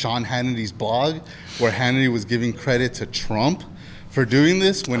sharing Sean Hannity's blog, where Hannity was giving credit to Trump for doing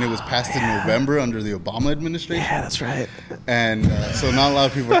this when it was passed in November under the Obama administration. Yeah, that's right. And so not a lot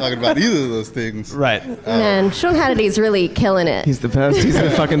of people are talking about either of those things. Right. Man, Sean Hannity's really killing it. He's the best. He's the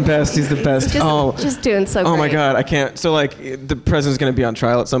fucking best. He's the best. Just doing so great. Oh my God, I can't. So like, the president's gonna be on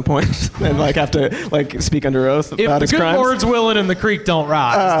trial at some point, and like have to like speak under oath If about the his good crimes. Lord's willing and the creek don't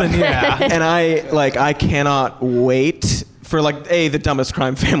rise, then yeah. And I cannot wait for like the dumbest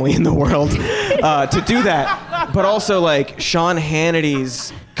crime family in the world to do that, but also like Sean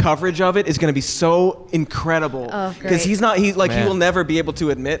Hannity's coverage of it is going to be so incredible because he will never be able to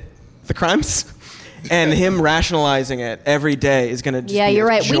admit the crimes. And him rationalizing it every day is going to just Yeah, be you're a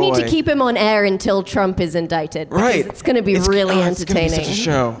right. We need to joy. keep him on air until Trump is indicted. Because Right. It's going to be really It's gonna entertaining. be such a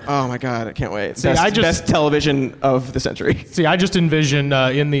show. Oh my God, I can't wait. See, Best television of the century. See, I just envision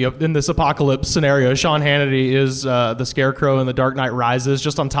in this apocalypse scenario, Sean Hannity is the Scarecrow in The Dark Knight Rises,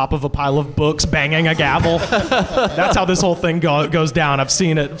 just on top of a pile of books, banging a gavel. That's how this whole thing goes down. I've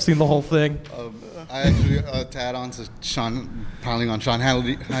seen it. I've seen the whole thing. I actually, to add on to piling on Sean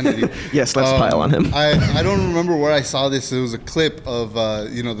Hannity. Yes, let's pile on him. I don't remember where I saw this. It was a clip of,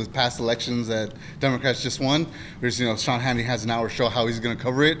 the past elections that Democrats just won, where, Sean Hannity has an hour show how he's going to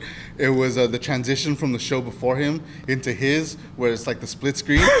cover it. It was the transition from the show before him into his, where it's like the split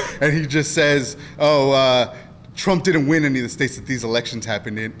screen. And he just says, Trump didn't win any of the states that these elections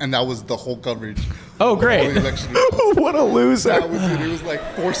happened in, and that was the whole coverage. Oh, great. Of the election. What a loser. That was it. It was like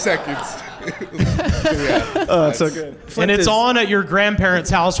 4 seconds. Oh, that's so good. And it's on at your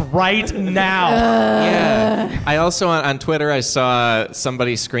grandparents' house right now. Yeah. I also on Twitter I saw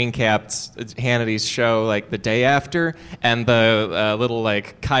somebody screen capped Hannity's show like the day after, and the little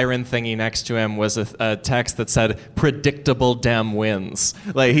like Chiron thingy next to him was a text that said "predictable Dem wins."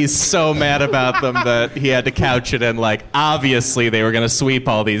 Like he's so mad about them that he had to couch it in like obviously they were gonna sweep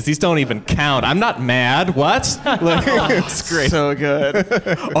all these. These don't even count. I'm not mad. What? Like, it's great. So good.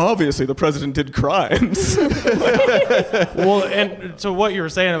 Obviously, the president did crimes. Well, and so what you were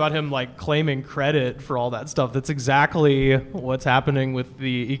saying about him like claiming credit for all that stuff, that's exactly what's happening with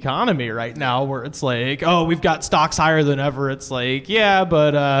the economy right now, where it's like, oh, we've got stocks higher than ever. It's like, yeah,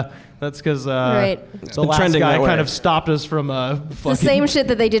 but that's because Right. the last trending guy that way. kind of stopped us from The same shit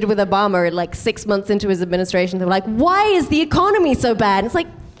that they did with Obama, like 6 months into his administration. They were like, why is the economy so bad? It's like,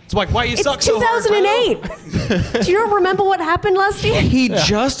 It's like, why you it's suck so hard, bro? 2008. Do you not remember what happened last year? He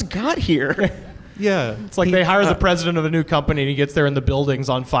just got here. Yeah. It's like they hire the president of a new company and he gets there and the building's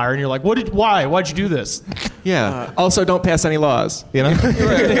on fire and you're like, why'd you do this? Yeah. Also, don't pass any laws. You know.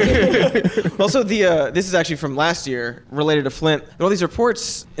 Also, this is actually from last year, related to Flint. All these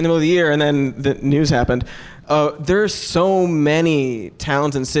reports in the middle of the year, and then the news happened. There's so many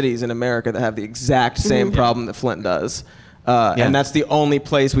towns and cities in America that have the exact same problem that Flint does. And that's the only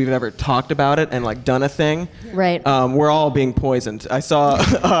place we've ever talked about it and like done a thing. Right. We're all being poisoned. I saw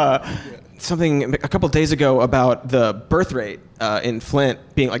something a couple days ago about the birth rate in Flint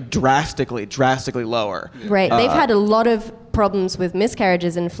being like drastically lower. Right. They've had a lot of problems with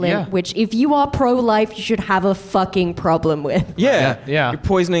miscarriages in Flint, Yeah. which if you are pro-life, you should have a fucking problem with. Yeah. You're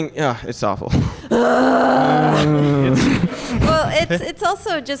poisoning. It's awful. Well, it's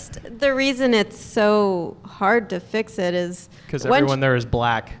also just the reason it's so hard to fix it is Because once- everyone there is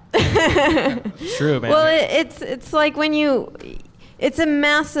black. It's true, man. Well, it's like when it's a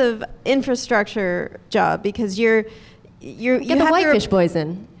massive infrastructure job because you Get the have to whitefish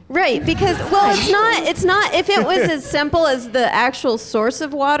poison. Right, because it's not if it was as simple as the actual source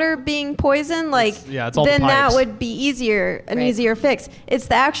of water being poisoned, like it's all the then that pipes. would be easier, an Right. easier fix. It's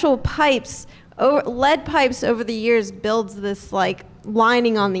the actual pipes, lead pipes over the years builds this like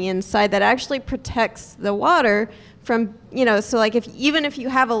lining on the inside that actually protects the water from, so like even if you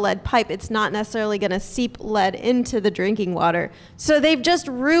have a lead pipe, it's not necessarily going to seep lead into the drinking water. So they've just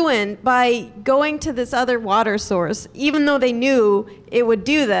ruined by going to this other water source, even though they knew it would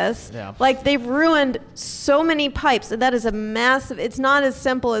do this. Yeah. Like they've ruined so many pipes, and that is a massive. It's not as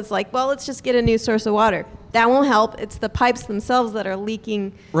simple as like, well, let's just get a new source of water. That won't help. It's the pipes themselves that are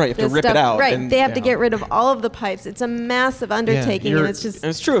leaking. Right, you have to this rip it stuff. out Right, and- they have to get rid of all of the pipes. It's a massive undertaking, and it's just. And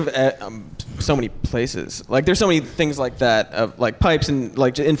it's true of so many places. Like there's so many things like that, of like pipes and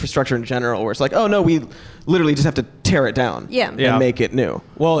like infrastructure in general, where it's like, oh no, we literally just have to tear it down, Yeah. Yeah. and make it new.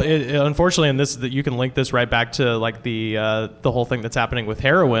 Well, unfortunately, and this that you can link this right back to like the whole thing that's happening with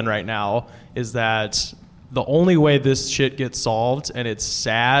heroin right now is that the only way this shit gets solved, and it's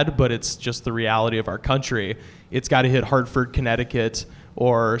sad, but it's just the reality of our country. It's got to hit Hartford, Connecticut,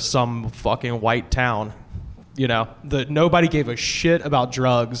 or some fucking white town. nobody gave a shit about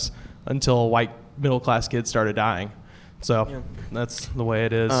drugs until white middle-class kids started dying. So that's the way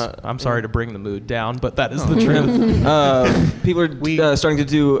it is. I'm sorry to bring the mood down, but that is the truth. People are starting to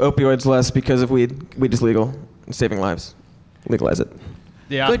do opioids less because of weed. Weed is legal. It's saving lives. Legalize it.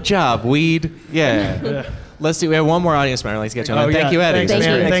 Yeah. Good job, weed. Yeah. Let's do. We have one more audience member. Let's get you on. Oh, Thank you, Eddie.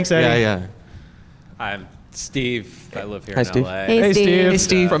 Thanks, Eddie. Yeah. I'm Steve. I live here Hi, in Steve. LA. Hey, Steve. Hey,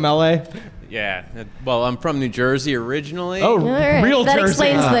 Steve from LA. Yeah. Well, I'm from New Jersey originally. Oh, All right. real that Jersey.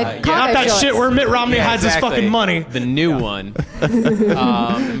 explains the Not cargo that shorts. shit where Mitt Romney hides his fucking money. The new one.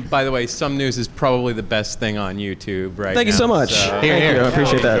 By the way, Some News is probably the best thing on YouTube right now. Thank you so much. So Thank you. I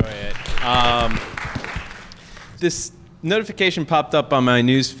appreciate that. enjoy it. This notification popped up on my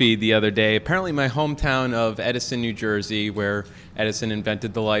news feed the other day. Apparently, my hometown of Edison, New Jersey, where Edison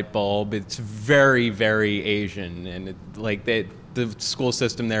invented the light bulb, it's very, very Asian, and the school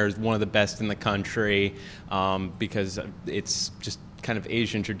system there is one of the best in the country because it's just kind of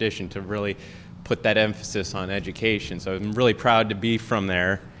Asian tradition to really put that emphasis on education. So I'm really proud to be from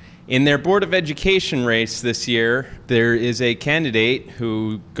there. In their Board of Education race this year, there is a candidate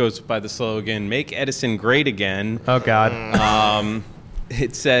who goes by the slogan, "Make Edison Great Again." Oh, God.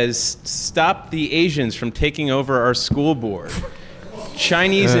 It says, "Stop the Asians from taking over our school board.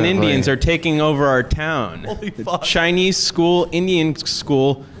 Chinese and Indians are taking over our town. The Chinese school, Indian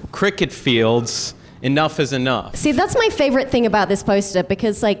school, cricket fields, enough is enough." See, that's my favorite thing about this poster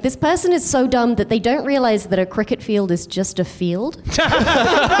because, this person is so dumb that they don't realize that a cricket field is just a field.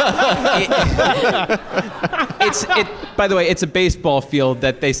 By the way, it's a baseball field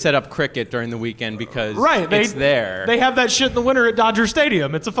that they set up cricket during the weekend because it's there. They have that shit in the winter at Dodger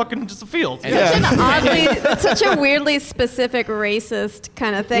Stadium. It's just a field. Such a weirdly specific racist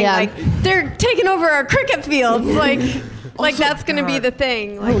kind of thing. Yeah. Like, they're taking over our cricket fields. Like that's going to be the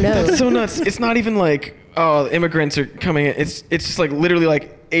thing. Like, Oh, no. That's so nuts. It's not even like, oh, immigrants are coming in. It's just like literally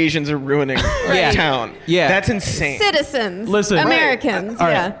like Asians are ruining our town. Yeah. That's insane. Citizens. Listen. Americans. All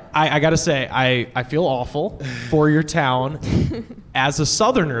right. Yeah. I got to say, I feel awful for your town. As a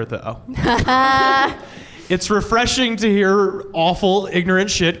Southerner, though, it's refreshing to hear awful, ignorant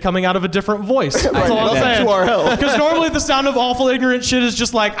shit coming out of a different voice. That's all I'm saying. To our help. Because normally the sound of awful, ignorant shit is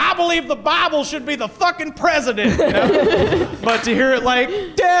just like, I believe the Bible should be the fucking president. You know? But to hear it like,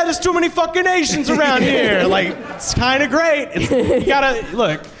 Dad, there's too many fucking Asians around here. It's kind of great. You gotta,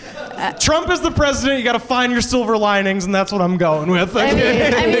 look. Trump is the president. You got to find your silver linings, and that's what I'm going with. I mean,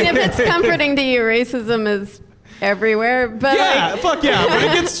 if it's comforting to you, racism is everywhere. But fuck yeah. But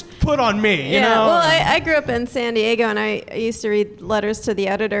it gets put on me, you know? Well, I grew up in San Diego, and I used to read letters to the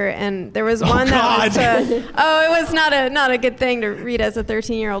editor, and there was one that was it was not a good thing to read as a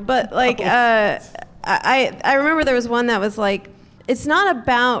 13-year-old. But I remember there was one that was like, it's not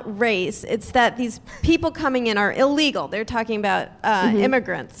about race. It's that these people coming in are illegal. They're talking about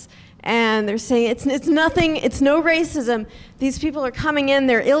immigrants. And they're saying it's nothing, it's no racism. These people are coming in,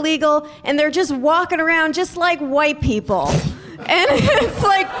 they're illegal, and they're just walking around just like white people. And it's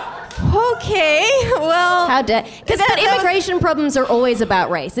like, okay, well. How dare? But immigration problems are always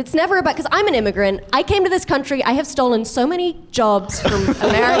about race. It's never about, because I'm an immigrant. I came to this country. I have stolen so many jobs from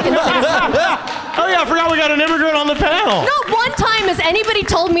American citizens. Oh yeah, I forgot we got an immigrant on the panel. Not one time has anybody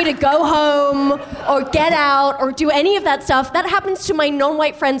told me to go home or get out or do any of that stuff. That happens to my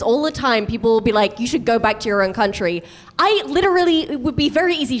non-white friends all the time. People will be like, you should go back to your own country. It would be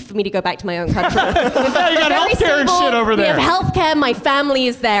very easy for me to go back to my own country. Yeah, you got healthcare and shit over there. We have healthcare, my family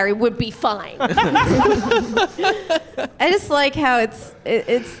is there, it would be fine. I just like how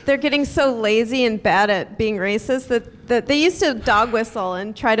they're getting so lazy and bad at being racist that they used to dog whistle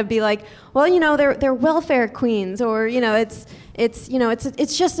and try to be like, well, they're welfare queens, or it's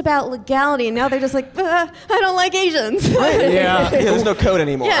just about legality, and now they're just like, I don't like Asians. Yeah. There's no code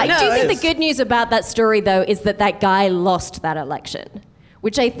anymore. I do think the good news about that story, though, is that guy lost that election,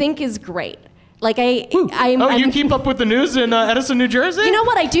 which I think is great. You keep up with the news in Edison, New Jersey? You know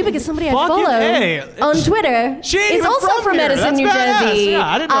what I do, because somebody I Fucking follow A. on Twitter She ain't is even also from here. Edison, That's New badass. Jersey. Yeah,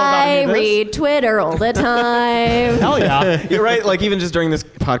 I didn't know about I any of this. read Twitter all the time. Hell yeah. You're right. Like, even just during this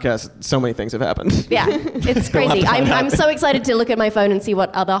podcast, so many things have happened. Yeah, it's crazy. I'm so excited to look at my phone and see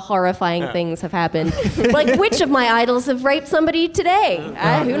what other horrifying things have happened. Like, which of my idols have raped somebody today?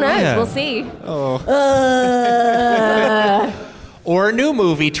 Who knows? Yeah. We'll see. Or new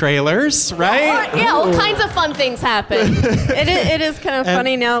movie trailers, right? All kinds of fun things happen. It is kind of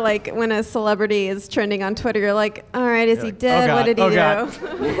funny now, like when a celebrity is trending on Twitter, you're like, all right, is he dead? God. What did he Oh, do? God.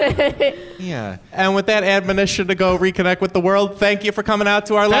 Yeah. And with that admonition to go reconnect with the world, thank you for coming out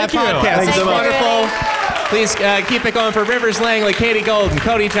to our live Thank you. podcast. Thanks It's so much. wonderful. Please keep it going for Rivers Langley, Katie Golden,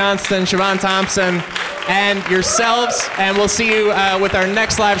 Cody Johnston, Siobhan Thompson. and yourselves. And we'll see you with our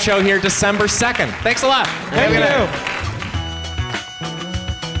next live show here December 2nd. Thanks a lot. Thank you.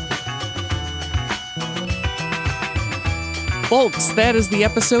 Folks, that is the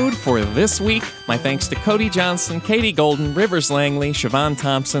episode for this week. My thanks to Cody Johnston, Katie Golden, Rivers Langley, Siobhan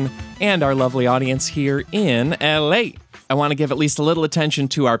Thompson, and our lovely audience here in LA. I want to give at least a little attention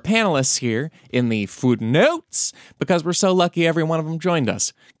to our panelists here in the footnotes because we're so lucky every one of them joined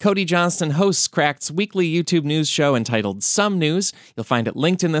us. Cody Johnston hosts Cracked's weekly YouTube news show entitled Some News. You'll find it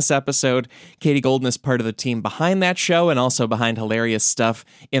linked in this episode. Katie Golden is part of the team behind that show and also behind hilarious stuff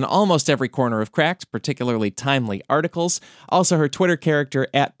in almost every corner of Cracked, particularly timely articles. Also her Twitter character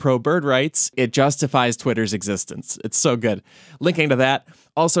 @ProBirdRights. It justifies Twitter's existence. It's so good. Linking to that.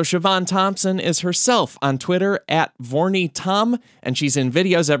 Also, Siobhan Thompson is herself on Twitter @VorneyTom, and she's in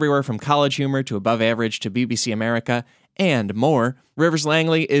videos everywhere from College Humor to Above Average to BBC America and more. Rivers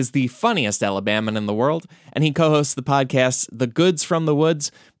Langley is the funniest Alabaman in the world, and he co-hosts the podcast The Goods from the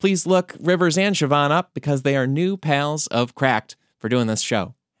Woods. Please look Rivers and Siobhan up because they are new pals of Cracked for doing this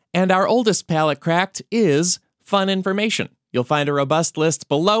show. And our oldest pal at Cracked is Fun Information. You'll find a robust list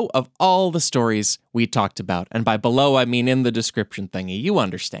below of all the stories we talked about. And by below, I mean in the description thingy. You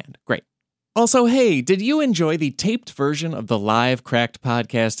understand. Great. Also, hey, did you enjoy the taped version of the live Cracked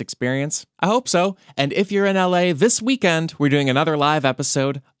podcast experience? I hope so. And if you're in LA this weekend, we're doing another live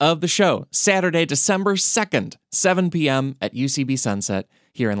episode of the show, Saturday, December 2nd, 7 p.m. at UCB Sunset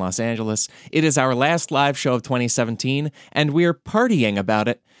here in Los Angeles. It is our last live show of 2017, and we're partying about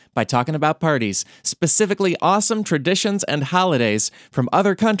it by talking about parties, specifically awesome traditions and holidays from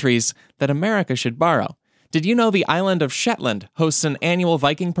other countries that America should borrow. Did you know the island of Shetland hosts an annual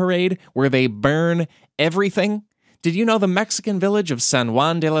Viking parade where they burn everything? Did you know the Mexican village of San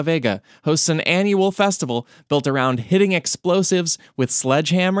Juan de la Vega hosts an annual festival built around hitting explosives with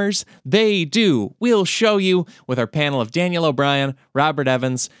sledgehammers? They do. We'll show you with our panel of Daniel O'Brien, Robert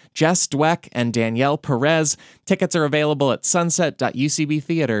Evans, Jess Dweck, and Danielle Perez. Tickets are available at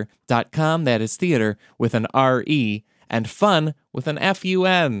sunset.ucbtheater.com. That is theater with an R-E, and fun with an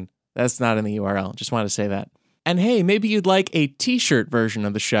F-U-N. That's not in the URL. Just want to say that. And hey, maybe you'd like a t-shirt version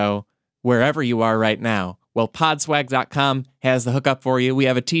of the show wherever you are right now. Well, podswag.com has the hookup for you. We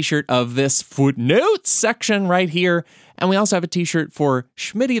have a t-shirt of this footnotes section right here. And we also have a t-shirt for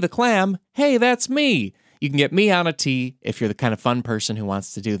Schmitty the Clam. Hey, that's me. You can get me on a tee if you're the kind of fun person who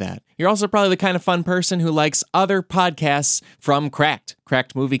wants to do that. You're also probably the kind of fun person who likes other podcasts from Cracked.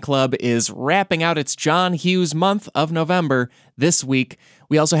 Cracked Movie Club is wrapping out its John Hughes month of November this week.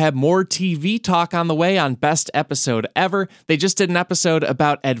 We also have more TV talk on the way on Best Episode Ever. They just did an episode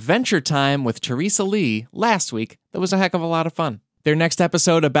about Adventure Time with Teresa Lee last week. That was a heck of a lot of fun. Their next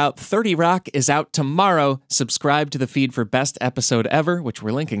episode about 30 Rock is out tomorrow. Subscribe to the feed for Best Episode Ever, which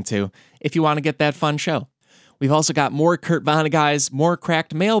we're linking to, if you want to get that fun show. We've also got more Kurt Vonneguys, more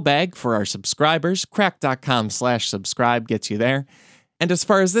Cracked mailbag for our subscribers. Cracked.com/subscribe gets you there. And as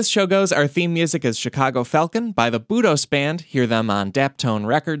far as this show goes, our theme music is Chicago Falcon by the Budos Band. Hear them on Daptone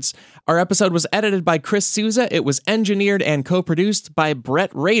Records. Our episode was edited by Chris Souza. It was engineered and co-produced by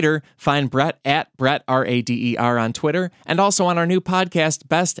Brett Rader. Find Brett at Brett, R-A-D-E-R on Twitter. And also on our new podcast,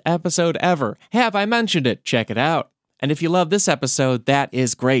 Best Episode Ever. Have I mentioned it? Check it out. And if you love this episode, that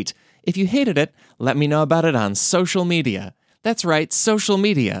is great. If you hated it, let me know about it on social media. That's right, social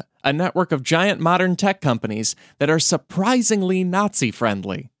media, a network of giant modern tech companies that are surprisingly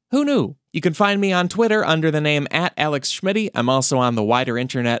Nazi-friendly. Who knew? You can find me on Twitter under the name @AlexSchmitty. I'm also on the wider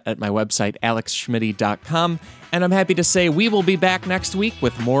internet at my website, alexschmitty.com. And I'm happy to say we will be back next week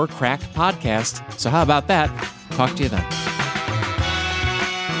with more Cracked Podcast. So how about that? Talk to you then.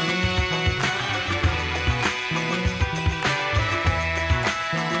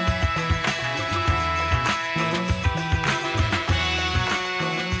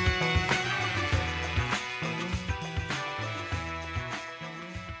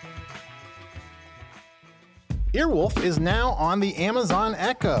 Earwolf is now on the Amazon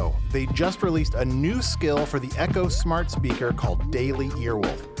Echo. They just released a new skill for the Echo smart speaker called Daily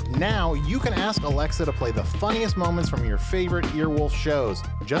Earwolf. Now you can ask Alexa to play the funniest moments from your favorite Earwolf shows.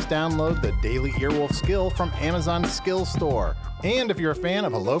 Just download the Daily Earwolf skill from Amazon's Skill Store. And if you're a fan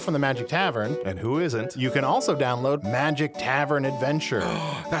of Hello from the Magic Tavern, and who isn't, you can also download Magic Tavern Adventure.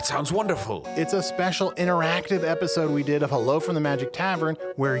 That sounds wonderful. It's a special interactive episode we did of Hello from the Magic Tavern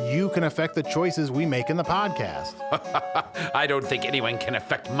where you can affect the choices we make in the podcast. I don't think anyone can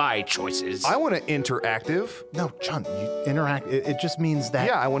affect my choices. I want to interactive. No, John, you interact. It just means that.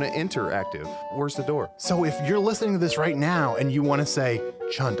 Yeah, I want to interactive. Where's the door? So if you're listening to this right now and you want to say,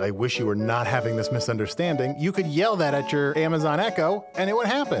 Chunt, I wish you were not having this misunderstanding. You could yell that at your Amazon Echo, and it would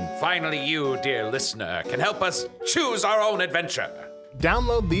happen. Finally, you, dear listener, can help us choose our own adventure.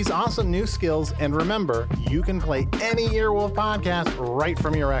 Download these awesome new skills, and remember, you can play any Earwolf podcast right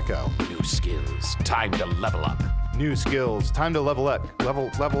from your Echo. New skills. Time to level up. New skills. Time to level up.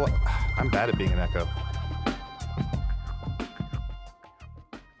 Level. I'm bad at being an Echo.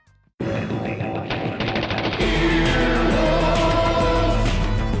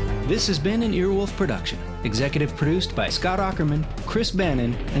 This has been an Earwolf production, executive produced by Scott Aukerman, Chris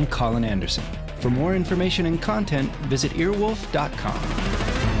Bannon, and Colin Anderson. For more information and content, visit earwolf.com.